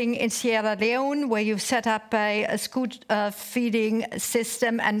working in Sierra Leone, where you've set up a school feeding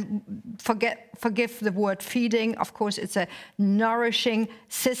system, and forgive the word feeding, of course it's a nourishing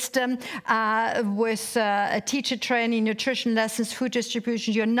system with teacher training, nutrition lessons, food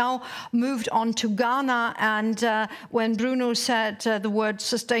distribution. You're now moved on to Ghana, and when Bruno said the word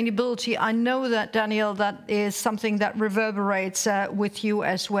sustainability, I know that, Daniel, that is something that reverberates with you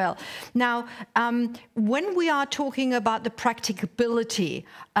as well. Now, when we are talking about the practicability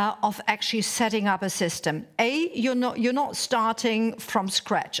of actually setting up a system, you're not starting from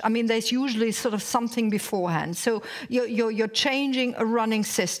scratch. I mean, there's usually sort of something beforehand. So you're changing a running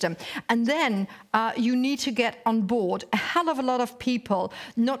system, and then you need to get on board a hell of a lot of people,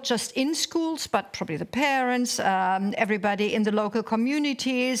 not just in schools, but probably the parents, everybody in the local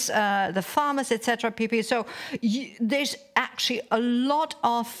communities, the farmers, etc. So there's actually a lot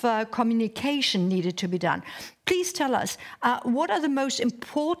of communication needed to be done. Please tell us, what are the most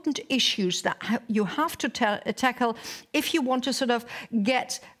important issues that you have to tackle if you want to sort of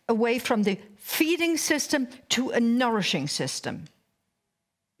get away from the feeding system to a nourishing system?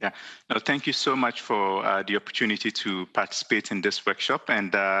 Yeah, no, thank you so much for the opportunity to participate in this workshop.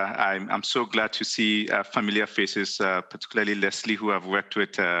 And I'm so glad to see familiar faces, particularly Lesley, who I've worked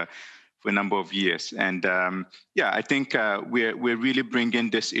with for a number of years. And yeah, I think we're really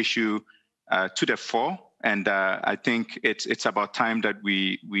bringing this issue to the fore. And I think it's about time that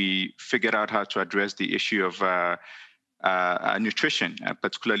we figured out how to address the issue of nutrition,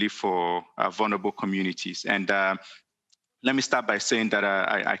 particularly for vulnerable communities. And let me start by saying that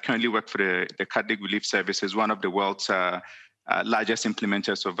I currently work for the Catholic Relief Services, one of the world's largest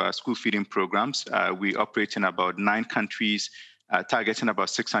implementers of school feeding programs. We operate in about 9 countries, targeting about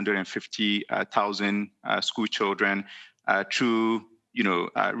 650,000 school children through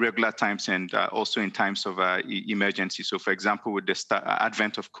regular times and also in times of emergency. So, for example, with the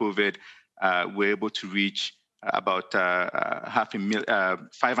advent of COVID, we're able to reach about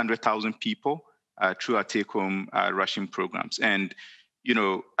 500,000 people through our take-home ration programs. And,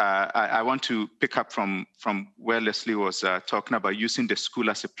 I want to pick up from where Lesley was talking about using the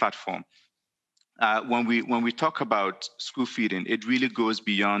school as a platform. When we talk about school feeding, it really goes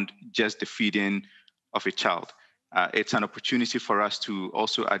beyond just the feeding of a child. It's an opportunity for us to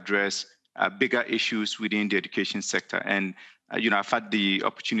also address bigger issues within the education sector. And, I've had the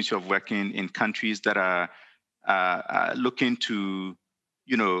opportunity of working in countries that are looking to,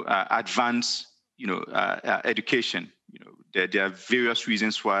 advance education. There are various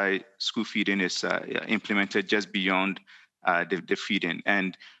reasons why school feeding is implemented just beyond the feeding.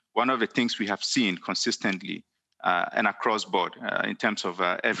 And one of the things we have seen consistently and across board in terms of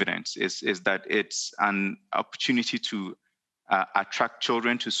evidence is that it's an opportunity to attract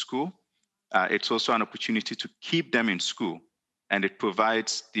children to school. It's also an opportunity to keep them in school, and it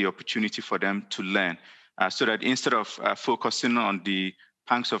provides the opportunity for them to learn so that instead of focusing on the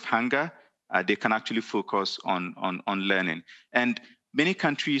pangs of hunger, they can actually focus on learning. And many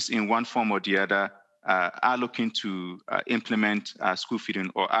countries in one form or the other are looking to implement school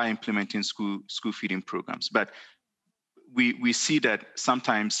feeding or are implementing school feeding programs. But we see that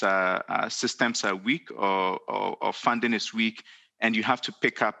sometimes systems are weak or funding is weak, and you have to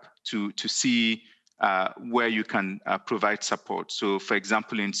pick up to see where you can provide support. So, for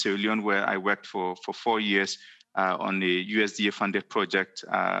example, in Sierra Leone, where I worked for 4 years on the USDA-funded project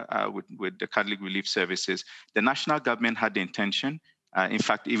with the Catholic Relief Services, the national government had the intention, in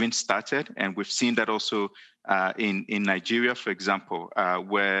fact, even started, and we've seen that also in Nigeria, for example,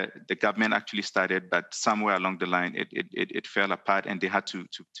 where the government actually started, but somewhere along the line, it fell apart and they had to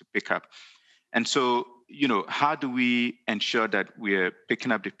pick up. And so, how do we ensure that we're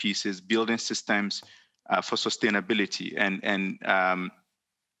picking up the pieces, building systems for sustainability and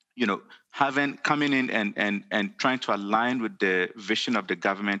coming in and trying to align with the vision of the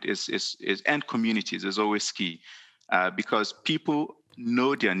government and communities is always key because people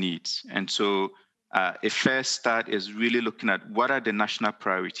know their needs. And so a first start is really looking at what are the national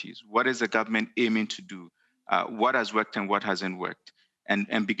priorities, what is the government aiming to do, what has worked and what hasn't worked,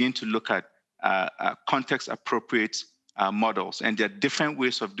 and begin to look at context-appropriate models. And there are different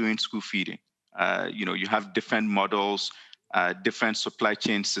ways of doing school feeding. You have different models, different supply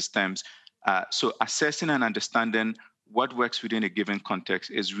chain systems. So assessing and understanding what works within a given context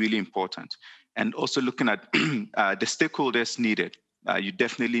is really important. And also looking at the stakeholders needed. You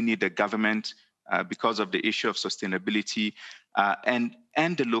definitely need the government because of the issue of sustainability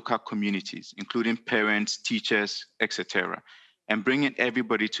and the local communities, including parents, teachers, etc. And bringing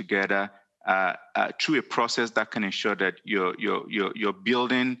everybody together through a process that can ensure that you're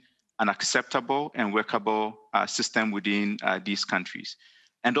building an acceptable and workable system within these countries.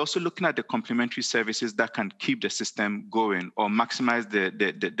 And also looking at the complementary services that can keep the system going or maximize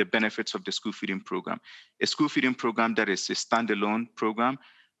the benefits of the school feeding program. A school feeding program that is a standalone program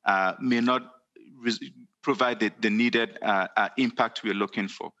may not provide the needed impact we're looking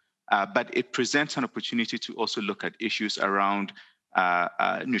for. But it presents an opportunity to also look at issues around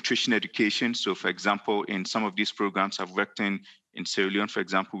nutrition education. So, for example, in some of these programs I've worked in Sierra Leone, for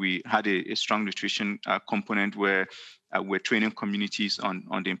example, we had a strong nutrition component where we're training communities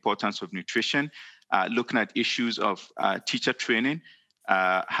on the importance of nutrition, looking at issues of teacher training.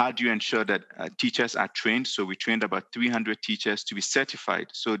 How do you ensure that teachers are trained? So we trained about 300 teachers to be certified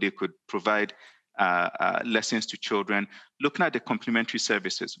so they could provide lessons to children. Looking at the complementary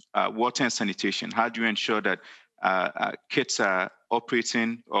services, water and sanitation. How do you ensure that kids are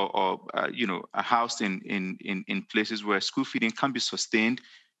operating or are housed in places where school feeding can be sustained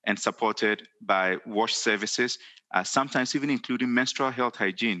and supported by wash services, sometimes even including menstrual health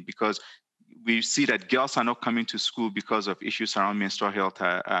hygiene, because we see that girls are not coming to school because of issues around menstrual health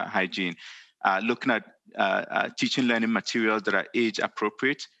hygiene. Looking at teaching learning materials that are age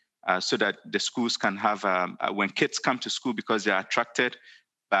appropriate, so that the schools can have, when kids come to school, because they are attracted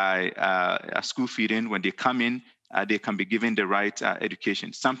by school feeding, when they come in, they can be given the right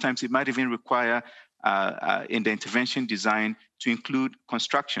education. Sometimes it might even require, in the intervention design, to include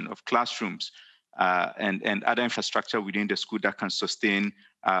construction of classrooms and other infrastructure within the school that can sustain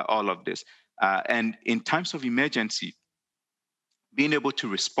all of this. And in times of emergency, being able to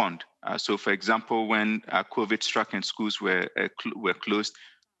respond. So, for example, when COVID struck and schools were closed,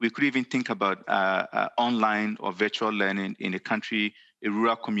 we could even think about online or virtual learning in a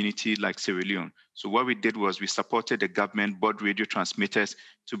rural community like Sierra Leone. So what we did was we supported the government, bought radio transmitters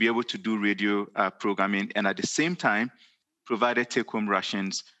to be able to do radio programming, and at the same time, provided take-home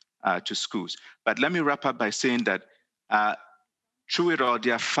rations to schools. But let me wrap up by saying that through it all,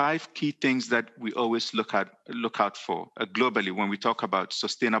 there are 5 key things that we always look out for globally when we talk about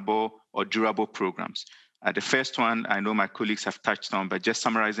sustainable or durable programs. The first one, I know my colleagues have touched on, but just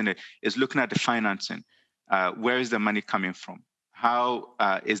summarizing it, is looking at the financing. Where is the money coming from? How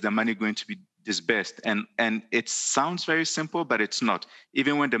is the money going to be disbursed? And it sounds very simple, but it's not.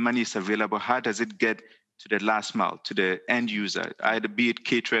 Even when the money is available, how does it get to the last mile, to the end user, either be it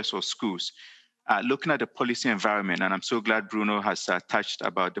caterers or schools? Looking at the policy environment, and I'm so glad Bruno has touched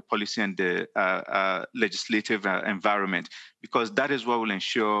about the policy and the legislative environment, because that is what will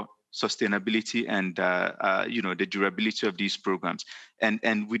ensure sustainability and the durability of these programs.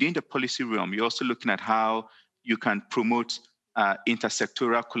 And within the policy realm, you're also looking at how you can promote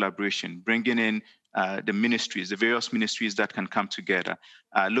intersectoral collaboration, bringing in the ministries, the various ministries that can come together,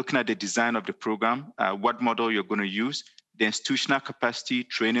 looking at the design of the program, what model you're going to use, the institutional capacity,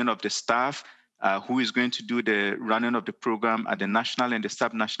 training of the staff, who is going to do the running of the program at the national and the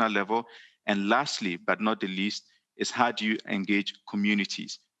sub-national level. And lastly, but not the least, is how do you engage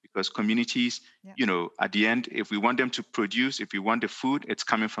communities? Because communities, at the end, if we want them to produce, if we want the food, it's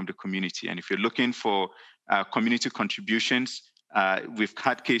coming from the community. And if you're looking for community contributions, we've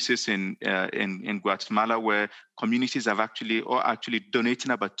had cases in Guatemala where communities have actually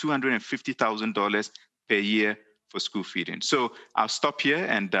donating about $250,000 per year for school feeding. So I'll stop here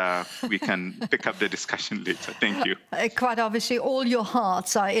and we can pick up the discussion later. Thank you. Quite obviously, all your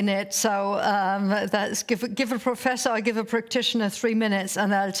hearts are in it. So that's give a professor or give a practitioner 3 minutes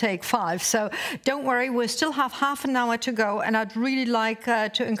and they'll take 5. So don't worry, we still have half an hour to go. And I'd really like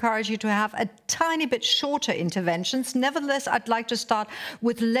to encourage you to have a tiny bit shorter interventions. Nevertheless, I'd like to start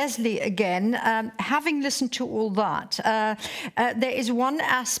with Lesley again. Having listened to all that, there is one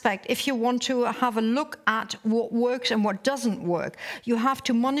aspect, if you want to have a look at what works and what doesn't work, you have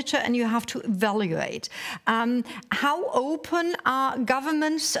to monitor and you have to evaluate. How open are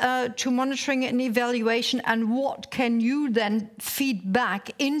governments to monitoring and evaluation, and what can you then feed back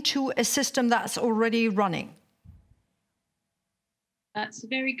into a system that's already running? That's a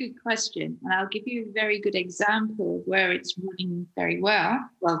very good question, and I'll give you a very good example of where it's running very well.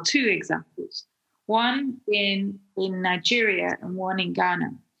 Well, 2 examples. One in Nigeria and one in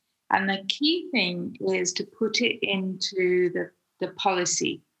Ghana. And the key thing is to put it into the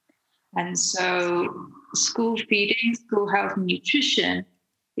policy. And so school feeding, school health and nutrition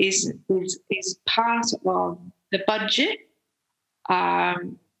is part of the budget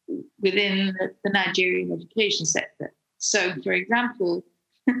within the Nigerian education sector. So, for example,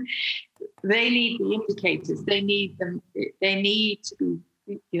 they need the indicators. They need them. They need to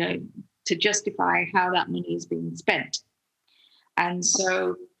be, to justify how that money is being spent. And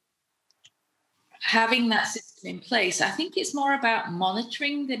so, having that system in place, I think it's more about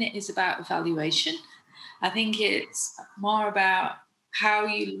monitoring than it is about evaluation. I think it's more about how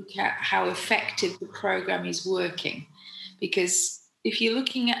you look at how effective the program is working. Because if you're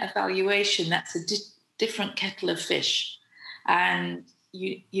looking at evaluation, that's a different kettle of fish. And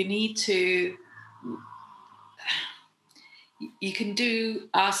you need to, you can do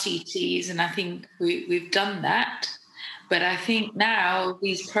RCTs, and I think we've done that. But I think now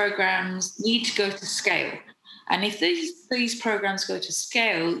these programs need to go to scale. And if these programs go to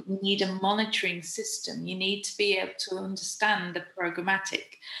scale, you need a monitoring system. You need to be able to understand the programmatic.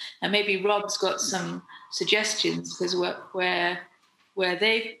 And maybe Rob's got some suggestions, because where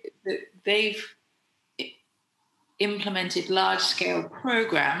they've implemented large-scale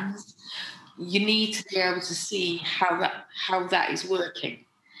programs, you need to be able to see how that is working.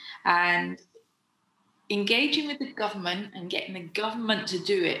 And engaging with the government and getting the government to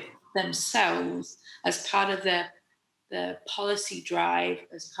do it themselves as part of the policy drive,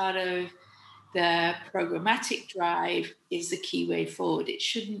 as part of the programmatic drive, is the key way forward. It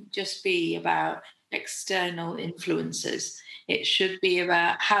shouldn't just be about external influences. It should be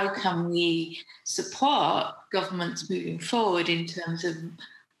about how can we support governments moving forward in terms of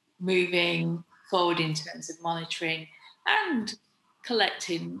monitoring and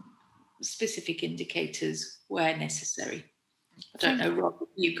collecting specific indicators where necessary. I don't know, Rob, if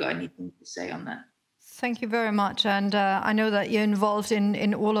you've got anything to say on that. Thank you very much. And I know that you're involved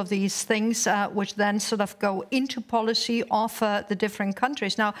in all of these things, which then sort of go into policy of the different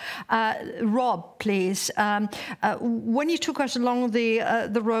countries. Now, Rob, please, when you took us along the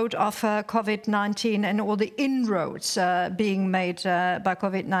road of COVID-19 and all the inroads being made by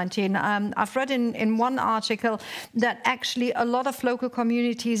COVID-19, I've read in one article that actually a lot of local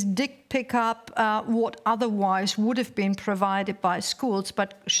communities did pick up what otherwise would have been provided by schools,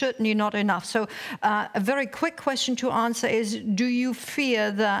 but certainly not enough. So a very quick question to answer is, do you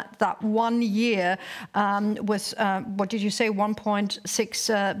fear that that 1 year with, what did you say,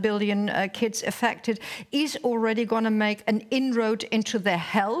 1.6 billion kids affected is already going to make an inroad into their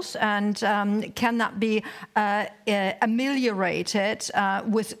health? And can that be ameliorated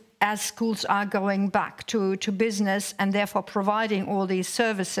as schools are going back to business and therefore providing all these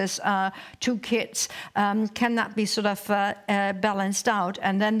services to kids? Can that be sort of balanced out?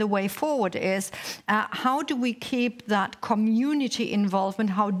 And then the way forward is, how do we keep that community involvement?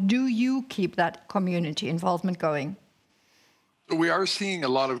 How do you keep that community involvement going? We are seeing a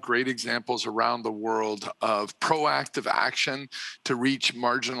lot of great examples around the world of proactive action to reach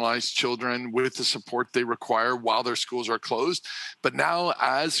marginalized children with the support they require while their schools are closed. But now,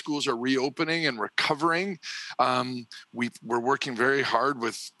 as schools are reopening and recovering, we're working very hard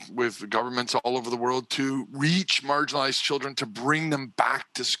with governments all over the world to reach marginalized children, to bring them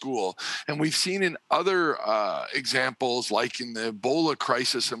back to school. And we've seen in other examples, like in the Ebola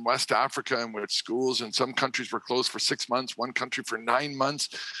crisis in West Africa, in which schools in some countries were closed for 6 months, one country for 9 months.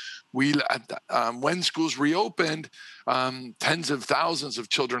 When schools reopened, tens of thousands of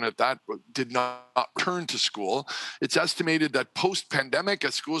children at that did not return to school. It's estimated that post-pandemic,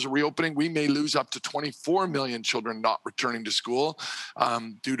 as schools are reopening, we may lose up to 24 million children not returning to school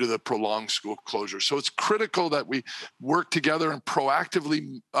due to the prolonged school closure. So it's critical that we work together and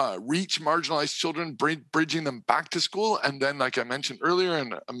proactively reach marginalized children, bridging them back to school. And then, like I mentioned earlier,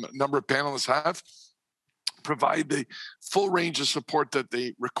 and a number of panelists have, provide the full range of support that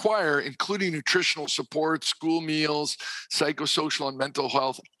they require, including nutritional support, school meals, psychosocial and mental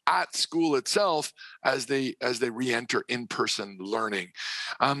health at school itself as they re-enter in-person learning.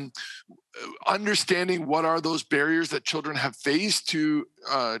 Understanding what are those barriers that children have faced to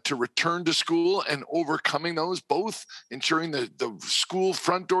return to school and overcoming those, both ensuring that the school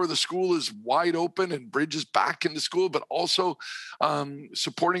front door of the school is wide open and bridges back into school, but also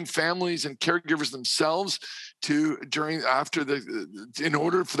supporting families and caregivers themselves in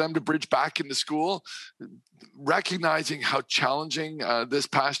order for them to bridge back into school. Recognizing how challenging this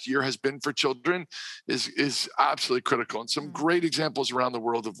past year has been for children is absolutely critical, and some great examples around the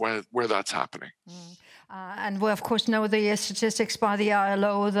world of where that's happening. And we, of course, know the statistics by the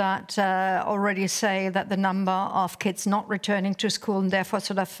ILO that already say that the number of kids not returning to school and therefore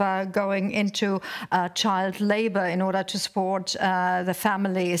sort of going into child labor in order to support the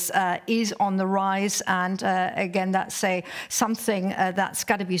families is on the rise. And again, that's something that's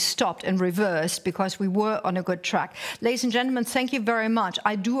got to be stopped and reversed, because we were on a good track. Ladies and gentlemen, thank you very much.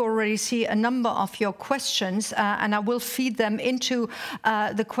 I do already see a number of your questions, and I will feed them into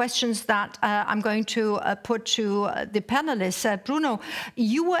the questions that I'm going to put to the panelists. Bruno,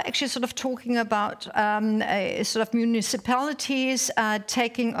 you were actually sort of talking about sort of municipalities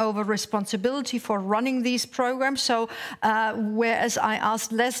taking over responsibility for running these programs. So whereas I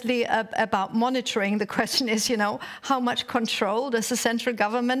asked Lesley about monitoring, the question is, how much control does the central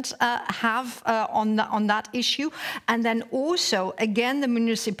government have on that issue? And then also, again, the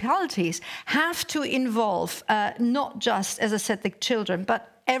municipalities have to involve not just, as I said, the children, but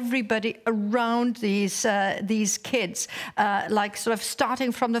everybody around these kids, like sort of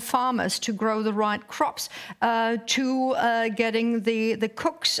starting from the farmers to grow the right crops, to getting the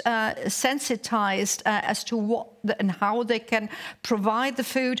cooks sensitized as to what and how they can provide the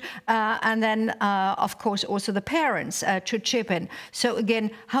food, and then, of course, also the parents to chip in. So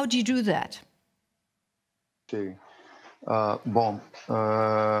again, how do you do that? Ok. Bom,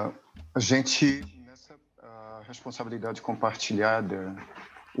 a gente, nessa responsabilidade compartilhada,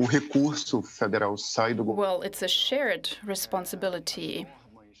 o recurso federal sai do governo. Well, it's a shared responsibility.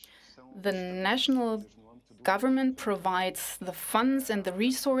 The national government provides the funds and the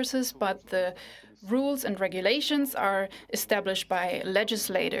resources, but the rules and regulations are established by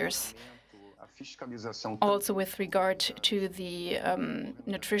legislators. also with regard to the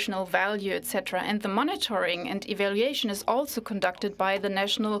nutritional value, etc. And the monitoring and evaluation is also conducted by the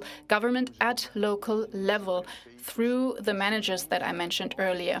national government at local level through the managers that I mentioned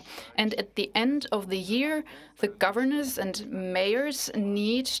earlier. And at the end of the year, the governors and mayors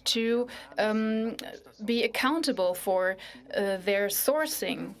need to be accountable for their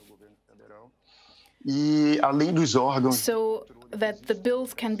sourcing, so that the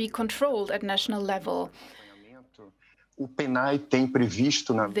bills can be controlled at national level.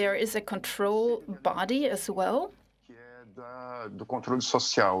 There is a control body as well.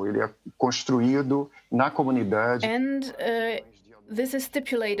 And this is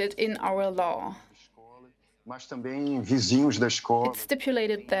stipulated in our law. It's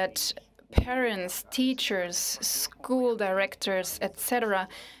stipulated that parents, teachers, school directors, etc.,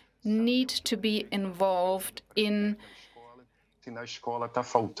 need to be involved in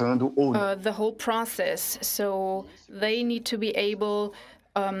the whole process. So they need to be able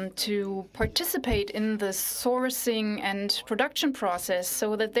to participate in the sourcing and production process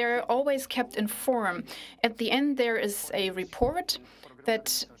so that they're always kept informed. At the end, there is a report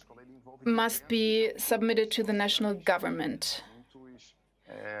that must be submitted to the national government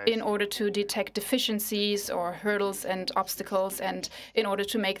in order to detect deficiencies or hurdles and obstacles, and in order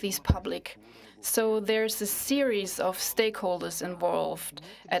to make these public. So there's a series of stakeholders involved.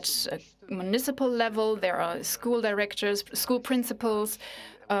 At a municipal level, there are school directors, school principals,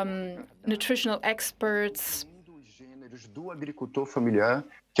 nutritional experts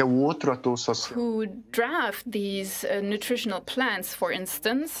who draft these nutritional plans, for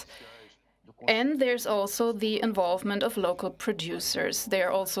instance. And there's also the involvement of local producers. There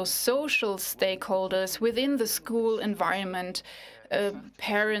are also social stakeholders within the school environment,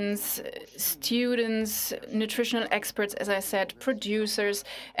 parents, students, nutritional experts, as I said, producers.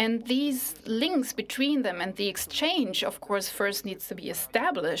 And these links between them and the exchange, of course, first needs to be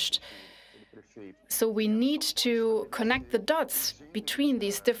established. So we need to connect the dots between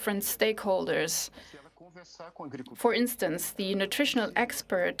these different stakeholders. For instance, the nutritional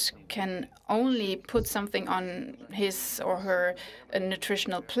expert can only put something on his or her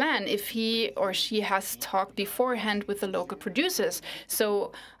nutritional plan if he or she has talked beforehand with the local producers.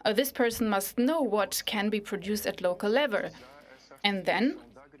 So this person must know what can be produced at local level. And then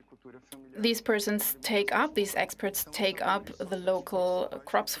these persons take up, these experts take up the local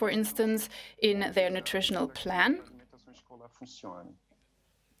crops, for instance, in their nutritional plan.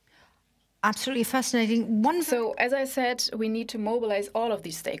 Absolutely fascinating. So, as I said, we need to mobilize all of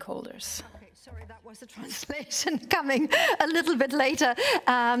these stakeholders. Okay, sorry, that was a translation coming a little bit later.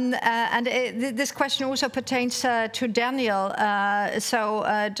 This question also pertains to Daniel.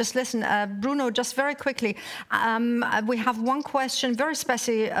 Just listen, Bruno, just very quickly. We have one question, very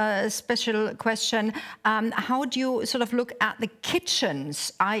special question. How do you sort of look at the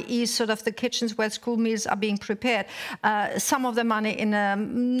kitchens, i.e. sort of the kitchens where school meals are being prepared? Some of them are in a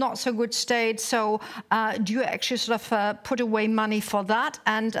not so good state. So do you actually sort of put away money for that?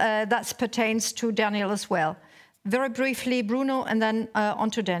 And that pertains to Daniel as well. Very briefly, Bruno, and then on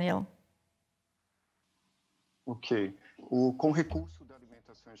to Daniel. Ok. Com recurso da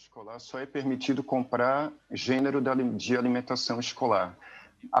alimentação escolar, só é permitido comprar gênero de alimentação escolar.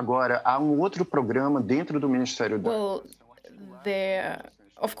 Agora, há outro programa dentro do Ministério da Educação.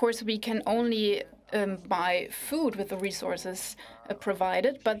 Of course, we can only buy food with the resources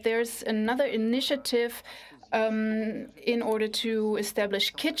provided, but there's another initiative in order to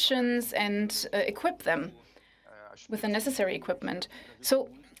establish kitchens and equip them with the necessary equipment. So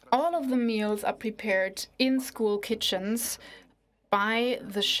all of the meals are prepared in school kitchens by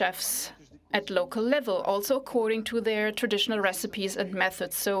the chefs at local level, also according to their traditional recipes and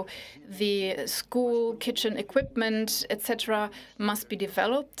methods. So the school kitchen equipment, etc., must be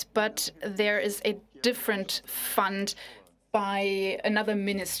developed, but there is a different fund by another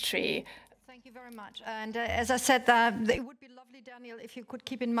ministry. Thank you very much. And as I said, it would be lovely, Daniel, if you could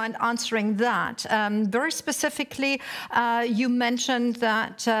keep in mind answering that. Very specifically, you mentioned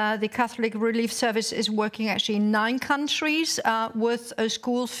that the Catholic Relief Service is working actually in 9 countries with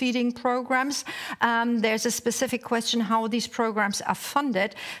school feeding programs. There's a specific question how these programs are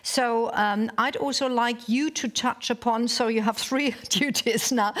funded. So I'd also like you to touch upon, so you have 3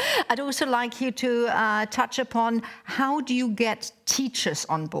 duties now. I'd also like you to touch upon how do you get teachers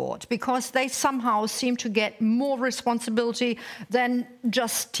on board, because they somehow seem to get more responsibility than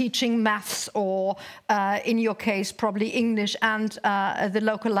just teaching maths or, in your case, probably English and the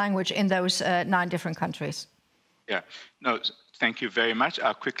local language in those 9 different countries. Yeah, no, thank you very much.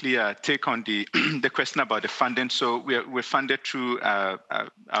 I'll quickly take on the the question about the funding. So we're funded through our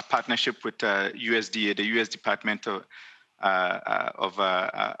partnership with USDA, the U.S. Department of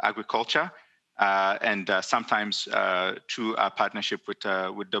Agriculture, and sometimes through our partnership with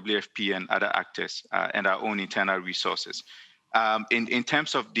WFP and other actors, and our own internal resources. In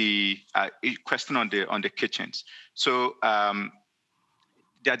terms of the question on the kitchens, so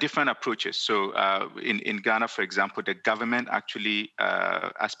there are different approaches. So in Ghana, for example, the government actually,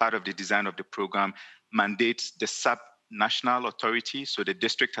 as part of the design of the program, mandates the sub-national authority. So the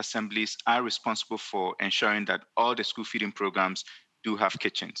district assemblies are responsible for ensuring that all the school feeding programs do have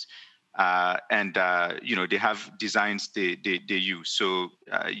kitchens. And they have designs they use. So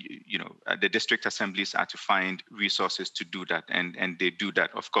the district assemblies are to find resources to do that, and they do that.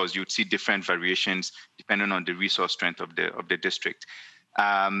 Of course, you'd see different variations depending on the resource strength of the district.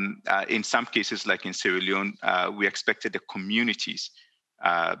 In some cases, like in Sierra Leone, we expected the communities,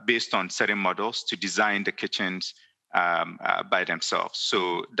 based on certain models, to design the kitchens by themselves.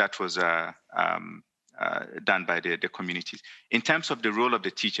 So that was done by the communities. In terms of the role of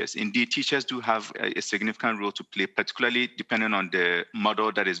the teachers, indeed, teachers do have a significant role to play, particularly depending on the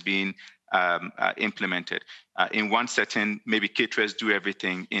model that is being implemented. In one setting, maybe caterers do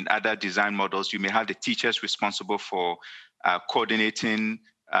everything. In other design models, you may have the teachers responsible for coordinating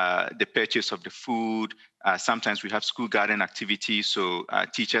the purchase of the food. Sometimes we have school garden activities, so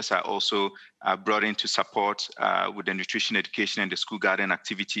teachers are also brought in to support with the nutrition education and the school garden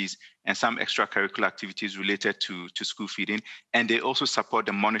activities and some extracurricular activities related to school feeding. And they also support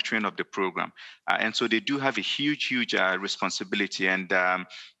the monitoring of the program. And so they do have a huge responsibility, and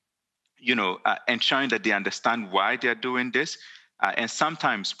ensuring that they understand why they're doing this. And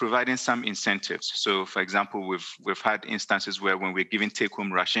sometimes providing some incentives. So, for example, we've had instances where when we're giving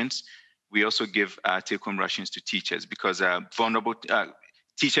take-home rations, we also give take-home rations to teachers, because vulnerable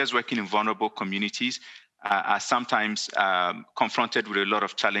teachers working in vulnerable communities are sometimes confronted with a lot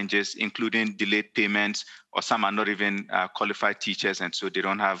of challenges, including delayed payments, or some are not even qualified teachers, and so they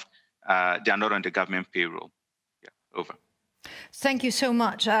don't have, they are not on the government payroll. Yeah, over. Thank you so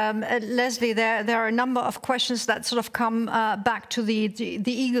much. Lesley, there are a number of questions that sort of come back to the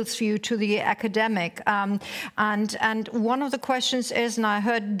Eagle's view, to the academic. And one of the questions is, and I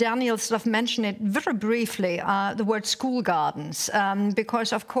heard Daniel sort of mention it very briefly, the word school gardens,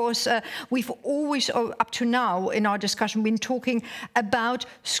 because, of course, we've always, up to now in our discussion, been talking about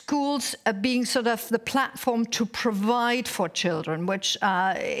schools being sort of the platform to provide for children, which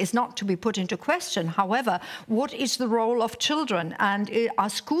is not to be put into question. However, what is the role of children? And are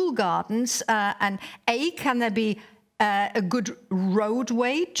school gardens, and can there be a good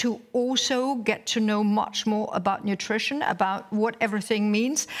roadway to also get to know much more about nutrition, about what everything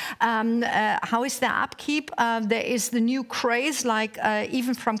means? How is the upkeep? There is the new craze, like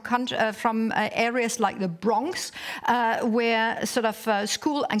even from areas like the Bronx, where sort of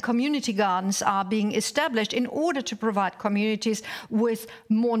school and community gardens are being established in order to provide communities with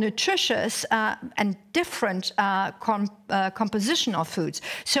more nutritious and different composition of foods.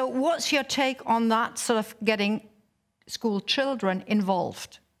 So what's your take on that, sort of getting school children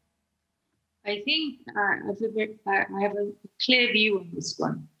involved? I think I have a clear view on this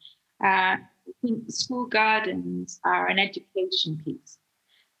one. I think school gardens are an education piece.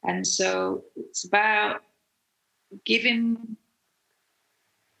 And so it's about giving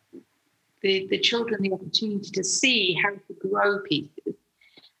the children the opportunity to see how to grow pieces,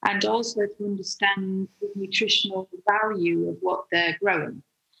 and also to understand the nutritional value of what they're growing.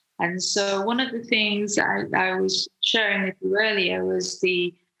 And so one of the things I was sharing with you earlier was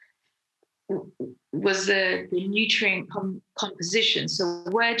the nutrient composition. So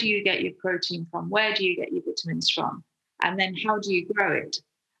where do you get your protein from? Where do you get your vitamins from? And then how do you grow it?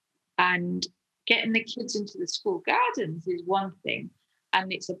 And getting the kids into the school gardens is one thing.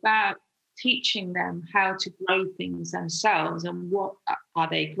 And it's about teaching them how to grow things themselves and what are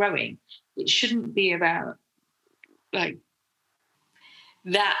they growing. It shouldn't be about like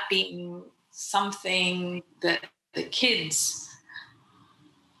that being something that the kids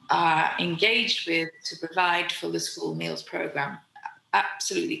are engaged with to provide for the school meals program.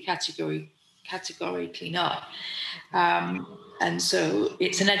 Absolutely, categorically not. And so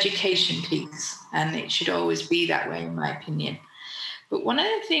it's an education piece, and it should always be that way, in my opinion. But one of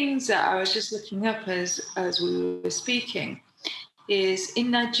the things that I was just looking up as we were speaking is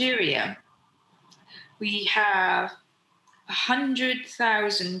in Nigeria, we have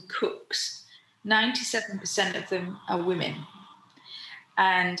 100,000 cooks. 97% of them are women.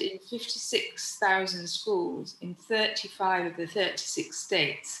 And in 56,000 schools in 35 of the 36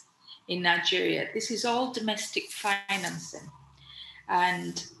 states, in Nigeria. This is all domestic financing.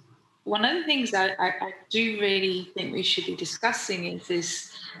 And one of the things I do really think we should be discussing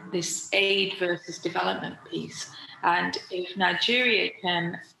is this aid versus development piece. And if Nigeria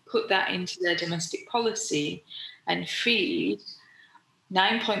can put that into their domestic policy and feed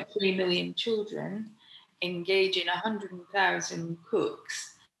 9.3 million children, engage in 100,000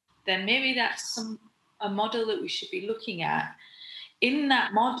 cooks, then maybe that's a model that we should be looking at. In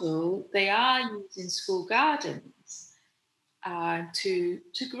that model, they are using school gardens to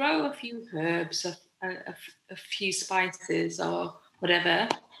grow a few herbs, a few spices or whatever.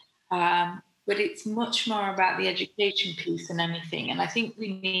 But it's much more about the education piece than anything. And I think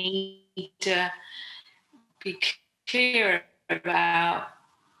we need to be clear about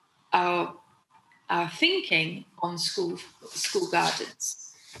our thinking on school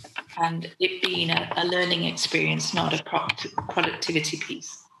gardens and it being a learning experience, not a productivity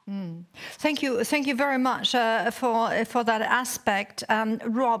piece. Thank you very much for that aspect.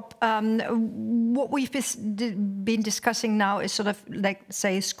 Rob, what we've been discussing now is sort of, like,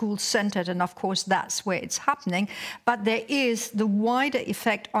 say, school-centered, and of course that's where it's happening, but there is the wider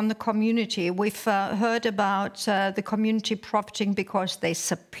effect on the community. We've heard about the community profiting because they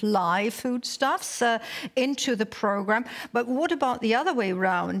supply foodstuffs into the program, but what about the other way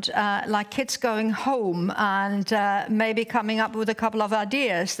around, like kids going home and maybe coming up with a couple of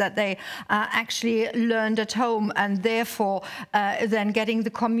ideas that they actually learned at home, and therefore then getting the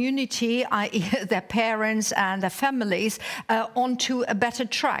community, i.e. their parents and their families, onto a better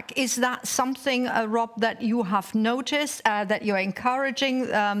track. Is that something, Rob, that you have noticed, that you're encouraging,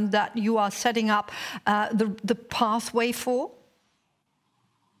 that you are setting up the pathway for?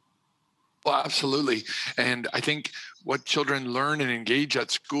 Well, absolutely. And I think what children learn and engage at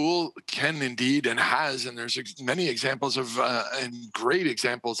school can indeed and has, and there's many examples of and great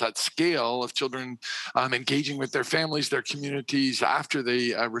examples at scale of children engaging with their families, their communities after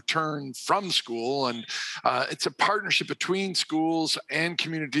they return from school. And it's a partnership between schools and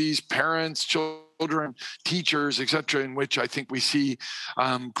communities, parents, children, teachers, et cetera, in which I think we see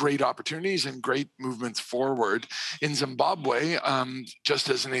great opportunities and great movements forward. In Zimbabwe, just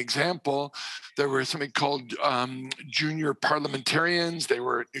as an example, there were something called junior parliamentarians. They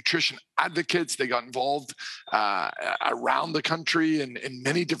were nutrition advocates. They got involved around the country in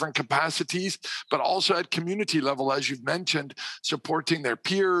many different capacities, but also at community level, as you've mentioned, supporting their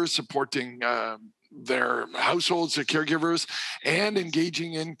peers, supporting their households, their caregivers, and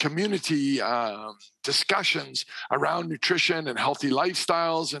engaging in community discussions around nutrition and healthy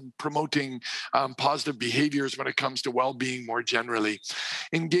lifestyles and promoting positive behaviors when it comes to well-being more generally.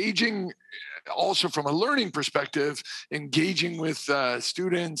 Engaging also from a learning perspective, engaging with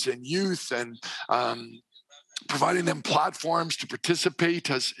students and youth and providing them platforms to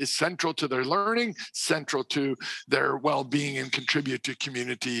participate is central to their learning, central to their well-being, and contribute to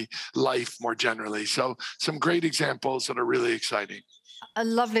community life more generally. So some great examples that are really exciting.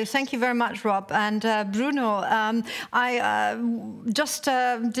 Lovely. Thank you very much, Rob. And Bruno, I just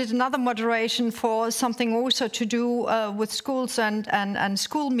did another moderation for something also to do with schools and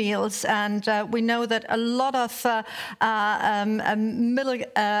school meals. And we know that a lot of middle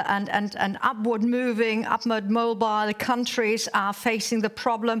and upward mobile countries are facing the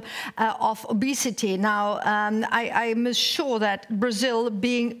problem of obesity. Now, I'm sure that Brazil,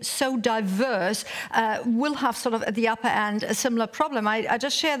 being so diverse, will have sort of at the upper end a similar problem. I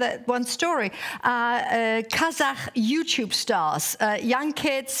just share that one story. Kazakh YouTube stars, young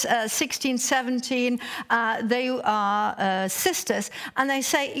kids, 16, 17, they are sisters, and they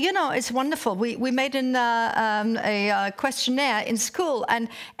say, you know, it's wonderful. We made a questionnaire in school, and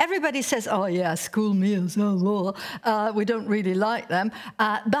everybody says, oh yeah, school meals, we don't really like them.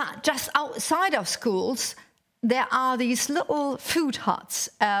 But just outside of schools, there are these little food huts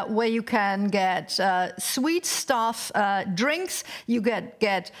where you can get sweet stuff, drinks, you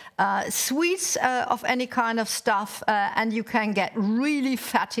get sweets of any kind of stuff, and you can get really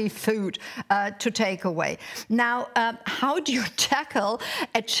fatty food to take away. Now, how do you tackle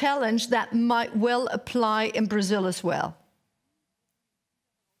a challenge that might well apply in Brazil as well?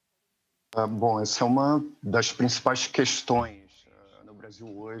 Bom, essa é uma das principais questões no Brasil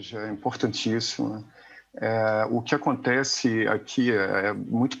hoje, é importantíssima. O que acontece aqui é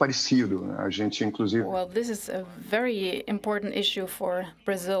muito parecido. A gente, inclusive. Well, this is a very important issue for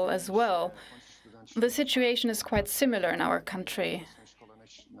Brazil as well. The situation is quite similar in our country,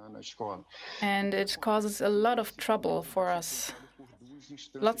 and it causes a lot of trouble for us.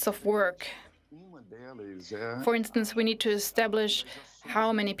 Lots of work. For instance, we need to establish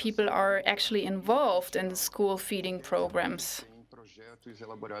how many people are actually involved in the school feeding programs.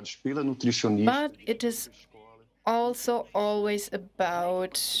 But it is also always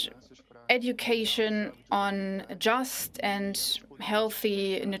about education on just and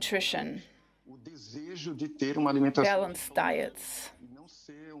healthy nutrition, balanced diets.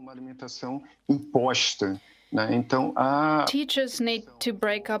 Teachers need to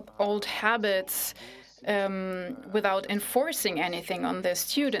break up old habits without enforcing anything on their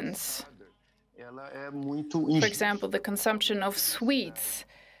students. For example, the consumption of sweets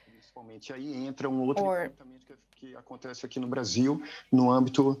or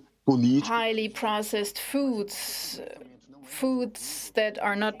highly processed foods, foods that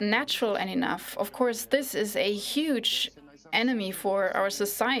are not natural enough. Of course, this is a huge enemy for our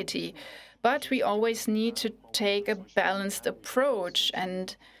society, but we always need to take a balanced approach,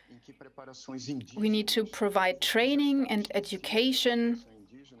 and we need to provide training and education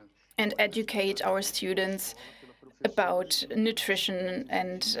and educate our students about nutrition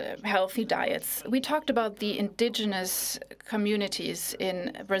and healthy diets. We talked about the indigenous communities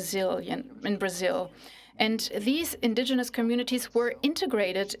in Brazil, and these indigenous communities were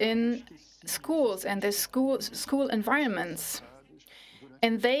integrated in schools and the school environments.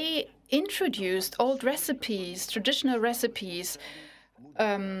 And they introduced old recipes, traditional recipes,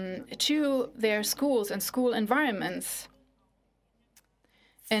 to their schools and school environments.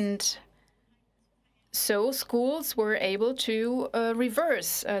 And so schools were able to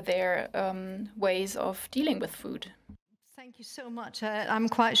reverse their ways of dealing with food. Thank you so much. I'm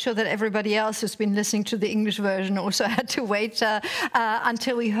quite sure that everybody else who's been listening to the English version also had to wait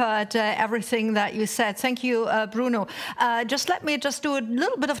until we heard everything that you said. Thank you, Bruno. Let me do a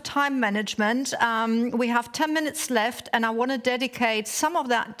little bit of time management. We have 10 minutes left, and I want to dedicate some of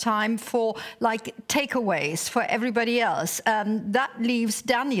that time for takeaways for everybody else. That leaves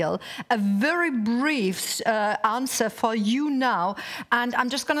Daniel a very brief answer for you now. And I'm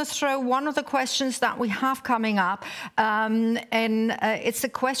just going to throw one of the questions that we have coming up. And it's a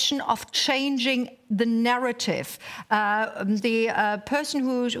question of changing the narrative. The person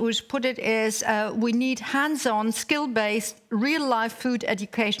who's put it is, we need hands-on, skill-based, real-life food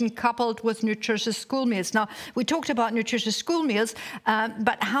education coupled with nutritious school meals. Now, we talked about nutritious school meals,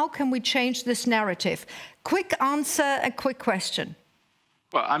 but how can we change this narrative? Quick answer, a quick question.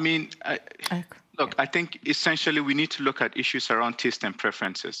 Well, I mean, look, I think essentially we need to look at issues around taste and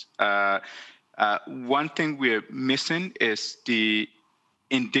preferences. One thing we're missing is the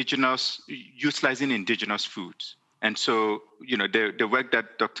utilizing indigenous foods. And so, the work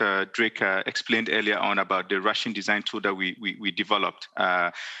that Dr. Drake explained earlier on about the ration design tool that we developed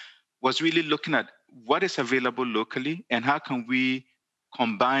was really looking at what is available locally and how can we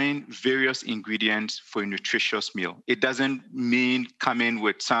combine various ingredients for a nutritious meal. It doesn't mean come in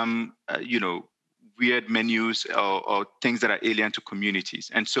with some, weird menus or things that are alien to communities.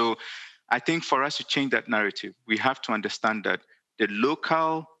 And so I think for us to change that narrative, we have to understand that the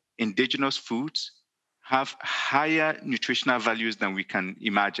local indigenous foods have higher nutritional values than we can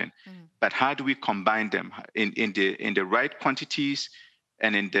imagine. But how do we combine them in the right quantities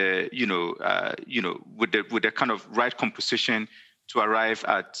and in the with the kind of right composition to arrive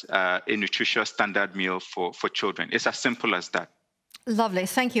at a nutritious standard meal for children? It's as simple as that. Lovely,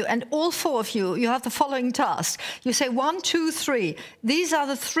 thank you. And all four of you, you have the following task. You say 1, 2, 3. These are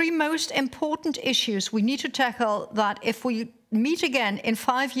the 3 most important issues we need to tackle that if we meet again in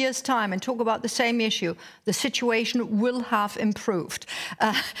 5 years' time and talk about the same issue, the situation will have improved.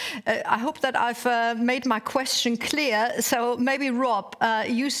 I hope that I've made my question clear. So maybe, Rob,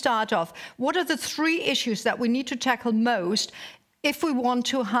 you start off. What are the 3 issues that we need to tackle most if we want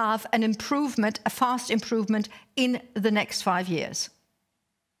to have an improvement, a fast improvement in the next 5 years?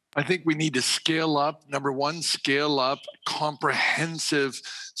 I think we need to scale up. Number one, scale up comprehensive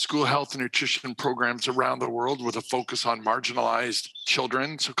school health and nutrition programs around the world with a focus on marginalized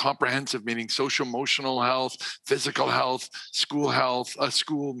children. So comprehensive meaning social emotional health, physical health,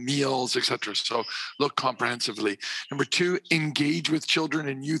 school meals, etc. So look comprehensively. Number 2, engage with children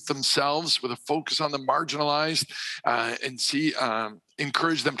and youth themselves with a focus on the marginalized and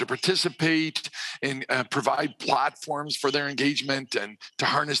encourage them to participate and provide platforms for their engagement and to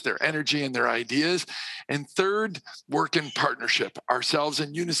harness their energy and their ideas. And 3rd, work in partnership, ourselves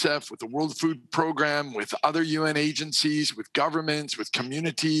and UNICEF, with the World Food Program, with other UN agencies, with governments, with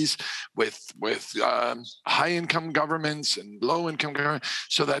communities, with high-income governments and low-income governments,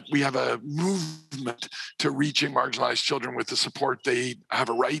 so that we have a movement to reaching marginalized children with the support they have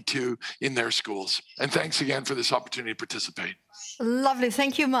a right to in their schools. And thanks again for this opportunity to participate. Lovely,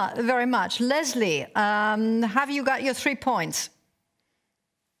 thank you very much. Lesley, have you got your 3 points?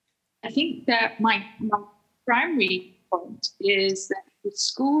 I think that my primary point is that the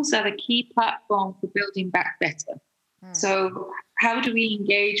schools are the key platform for building back better. So how do we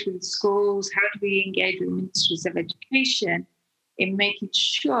engage with schools? How do we engage with ministries of education in making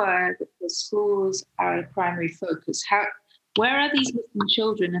sure that the schools are a primary focus? Where are these missing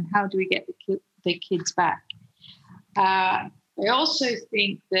children, and how do we get the kids back? I also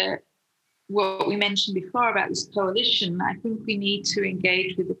think that what we mentioned before about this coalition, I think we need to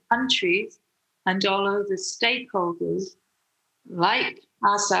engage with the countries and all of the stakeholders like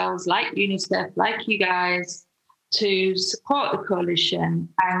ourselves, like UNICEF, like you guys, to support the coalition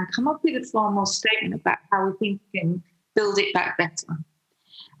and come up with a formal statement about how we think we can build it back better.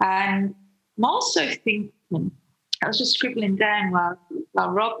 And I'm also thinking, I was just scribbling down while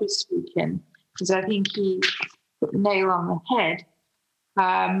Rob was speaking, because I think he put the nail on the head.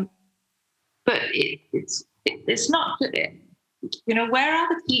 But it's not, you know, where are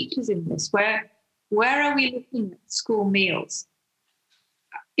the teachers in this? Where are we looking at school meals?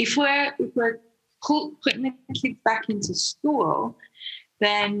 If we're putting the kids back into school,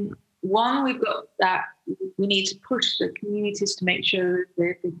 then one, we've got that we need to push the communities to make sure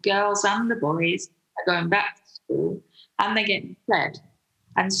that the girls and the boys are going back to school and they're getting fed.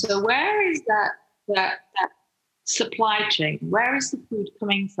 And so where is that supply chain? Where is the food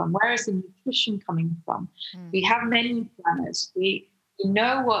coming from? Where is the nutrition coming from? We have menu planners. We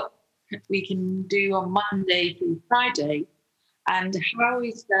know what we can do on Monday through Friday. And how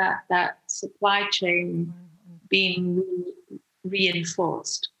is that supply chain being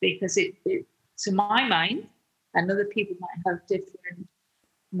reinforced? Because it, to my mind, and other people might have different,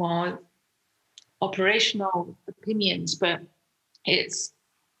 more operational opinions, but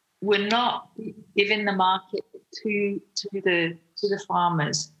we're not giving the market to the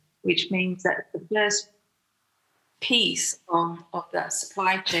farmers, which means that the first piece of that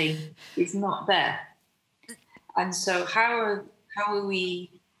supply chain is not there. And so how are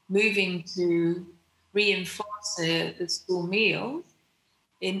we moving to reinforce the school meals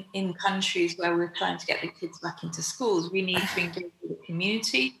in countries where we're trying to get the kids back into schools? We need to engage with the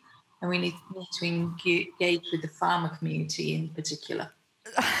community, and we need to engage with the farmer community in particular.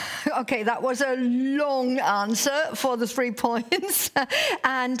 Okay, that was a long answer for the 3 points.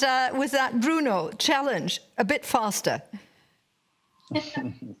 And with that, Bruno, challenge a bit faster.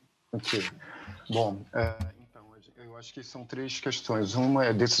 Ok. Bom, então, eu acho que são 3 questões. Uma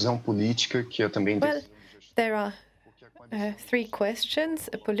é decisão política, que é também... Well, there are 3 questions,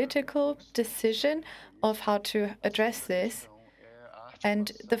 a political decision of how to address this,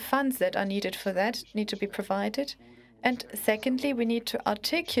 and the funds that are needed for that need to be provided. And secondly, we need to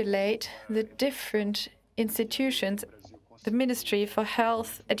articulate the different institutions, the Ministry for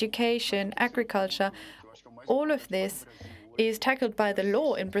Health, Education, Agriculture. All of this is tackled by the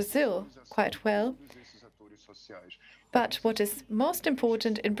law in Brazil quite well. But what is most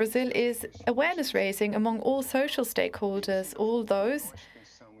important in Brazil is awareness raising among all social stakeholders, all those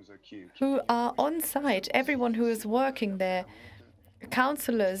who are on site, everyone who is working there,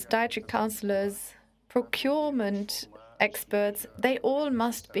 councillors, dietary councillors, procurement experts. They all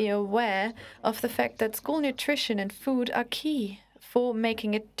must be aware of the fact that school nutrition and food are key for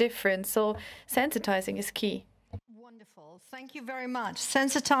making a difference. So sensitizing is key. Wonderful. Thank you very much.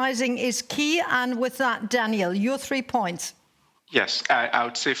 Sensitizing is key. And with that, Daniel, your 3 points. Yes, I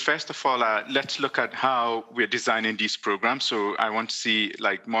would say, first of all, let's look at how we're designing these programs. So I want to see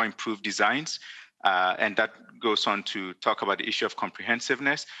more improved designs. And that goes on to talk about the issue of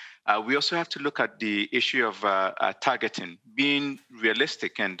comprehensiveness. We also have to look at the issue of targeting, being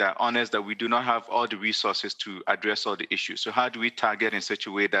realistic and honest that we do not have all the resources to address all the issues. So how do we target in such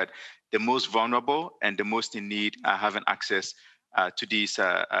a way that the most vulnerable and the most in need are having access to these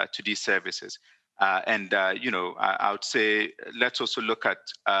services? I would say let's also look at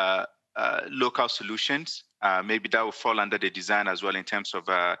local solutions. Maybe that will fall under the design as well in terms of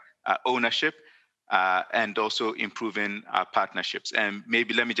ownership. And also improving our partnerships. And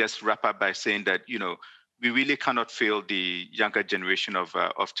maybe let me just wrap up by saying that, we really cannot fail the younger generation of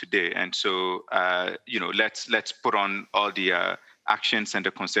today. And so, let's put on all the actions and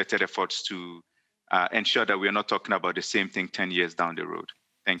the concerted efforts to ensure that we're not talking about the same thing 10 years down the road.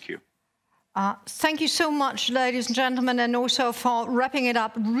 Thank you. Thank you so much, ladies and gentlemen, and also for wrapping it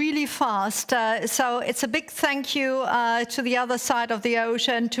up really fast. So it's a big thank you to the other side of the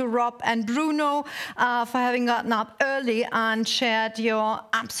ocean, to Rob and Bruno, for having gotten up early and shared your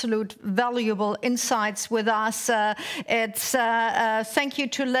absolute valuable insights with us. Thank you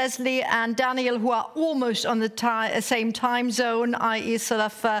to Lesley and Daniel, who are almost on the same time zone, i.e. sort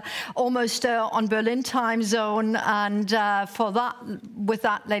of almost on Berlin time zone. And for that, with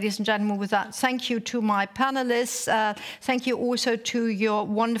that, ladies and gentlemen, with that, thank you to my panelists. Thank you also to your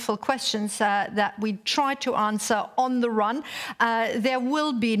wonderful questions that we tried to answer on the run. There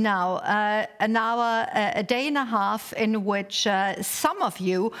will be now an hour, a day and a half in which some of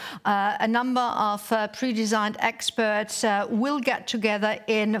you, a number of pre-designed experts will get together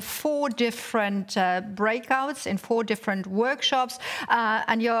in 4 different breakouts, in 4 different workshops,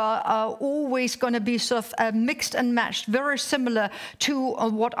 and you're always going to be sort of mixed and matched, very similar to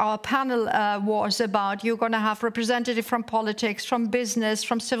what our panel was about. You're going to have representatives from politics, from business,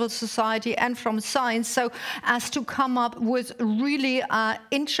 from civil society, and from science, so as to come up with really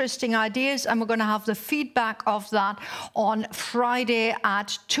interesting ideas, and we're going to have the feedback of that on Friday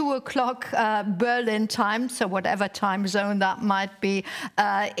at 2 o'clock Berlin time, so whatever time zone that might be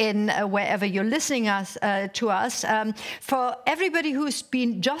in wherever you're listening to us. For everybody who's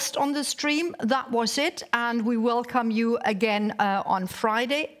been just on the stream, that was it, and we welcome you again on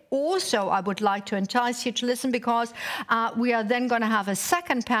Friday. Also, I would like to entice you to listen, because we are then going to have a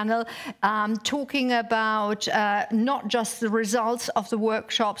second panel talking about not just the results of the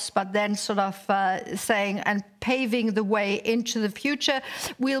workshops, but then sort of saying and paving the way into the future.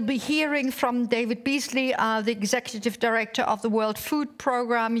 We'll be hearing from David Beasley, the Executive Director of the World Food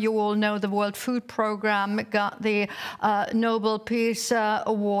Programme. You all know the World Food Programme got the Nobel Peace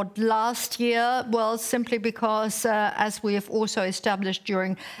Award last year. Well, simply because, as we have also established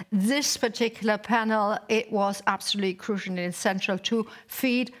during this particular panel, it was absolutely crucial and essential to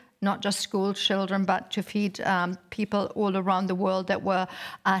feed not just school children, but to feed people all around the world that were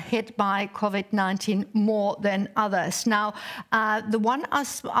hit by COVID-19 more than others. Now, the one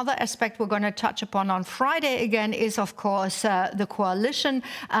other aspect we're going to touch upon on Friday again is, of course, the coalition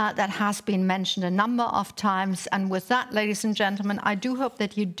that has been mentioned a number of times. And with that, ladies and gentlemen, I do hope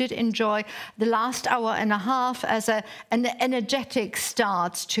that you did enjoy the last hour and a half as an energetic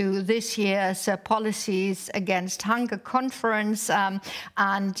start to this year's Policies Against Hunger conference.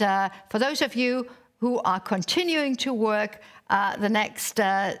 For those of you who are continuing to work, the next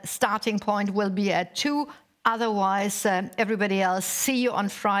starting point will be at 2. Otherwise, everybody else, see you on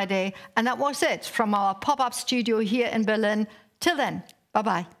Friday. And that was it from our pop-up studio here in Berlin. Till then,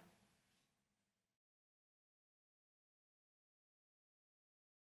 bye-bye.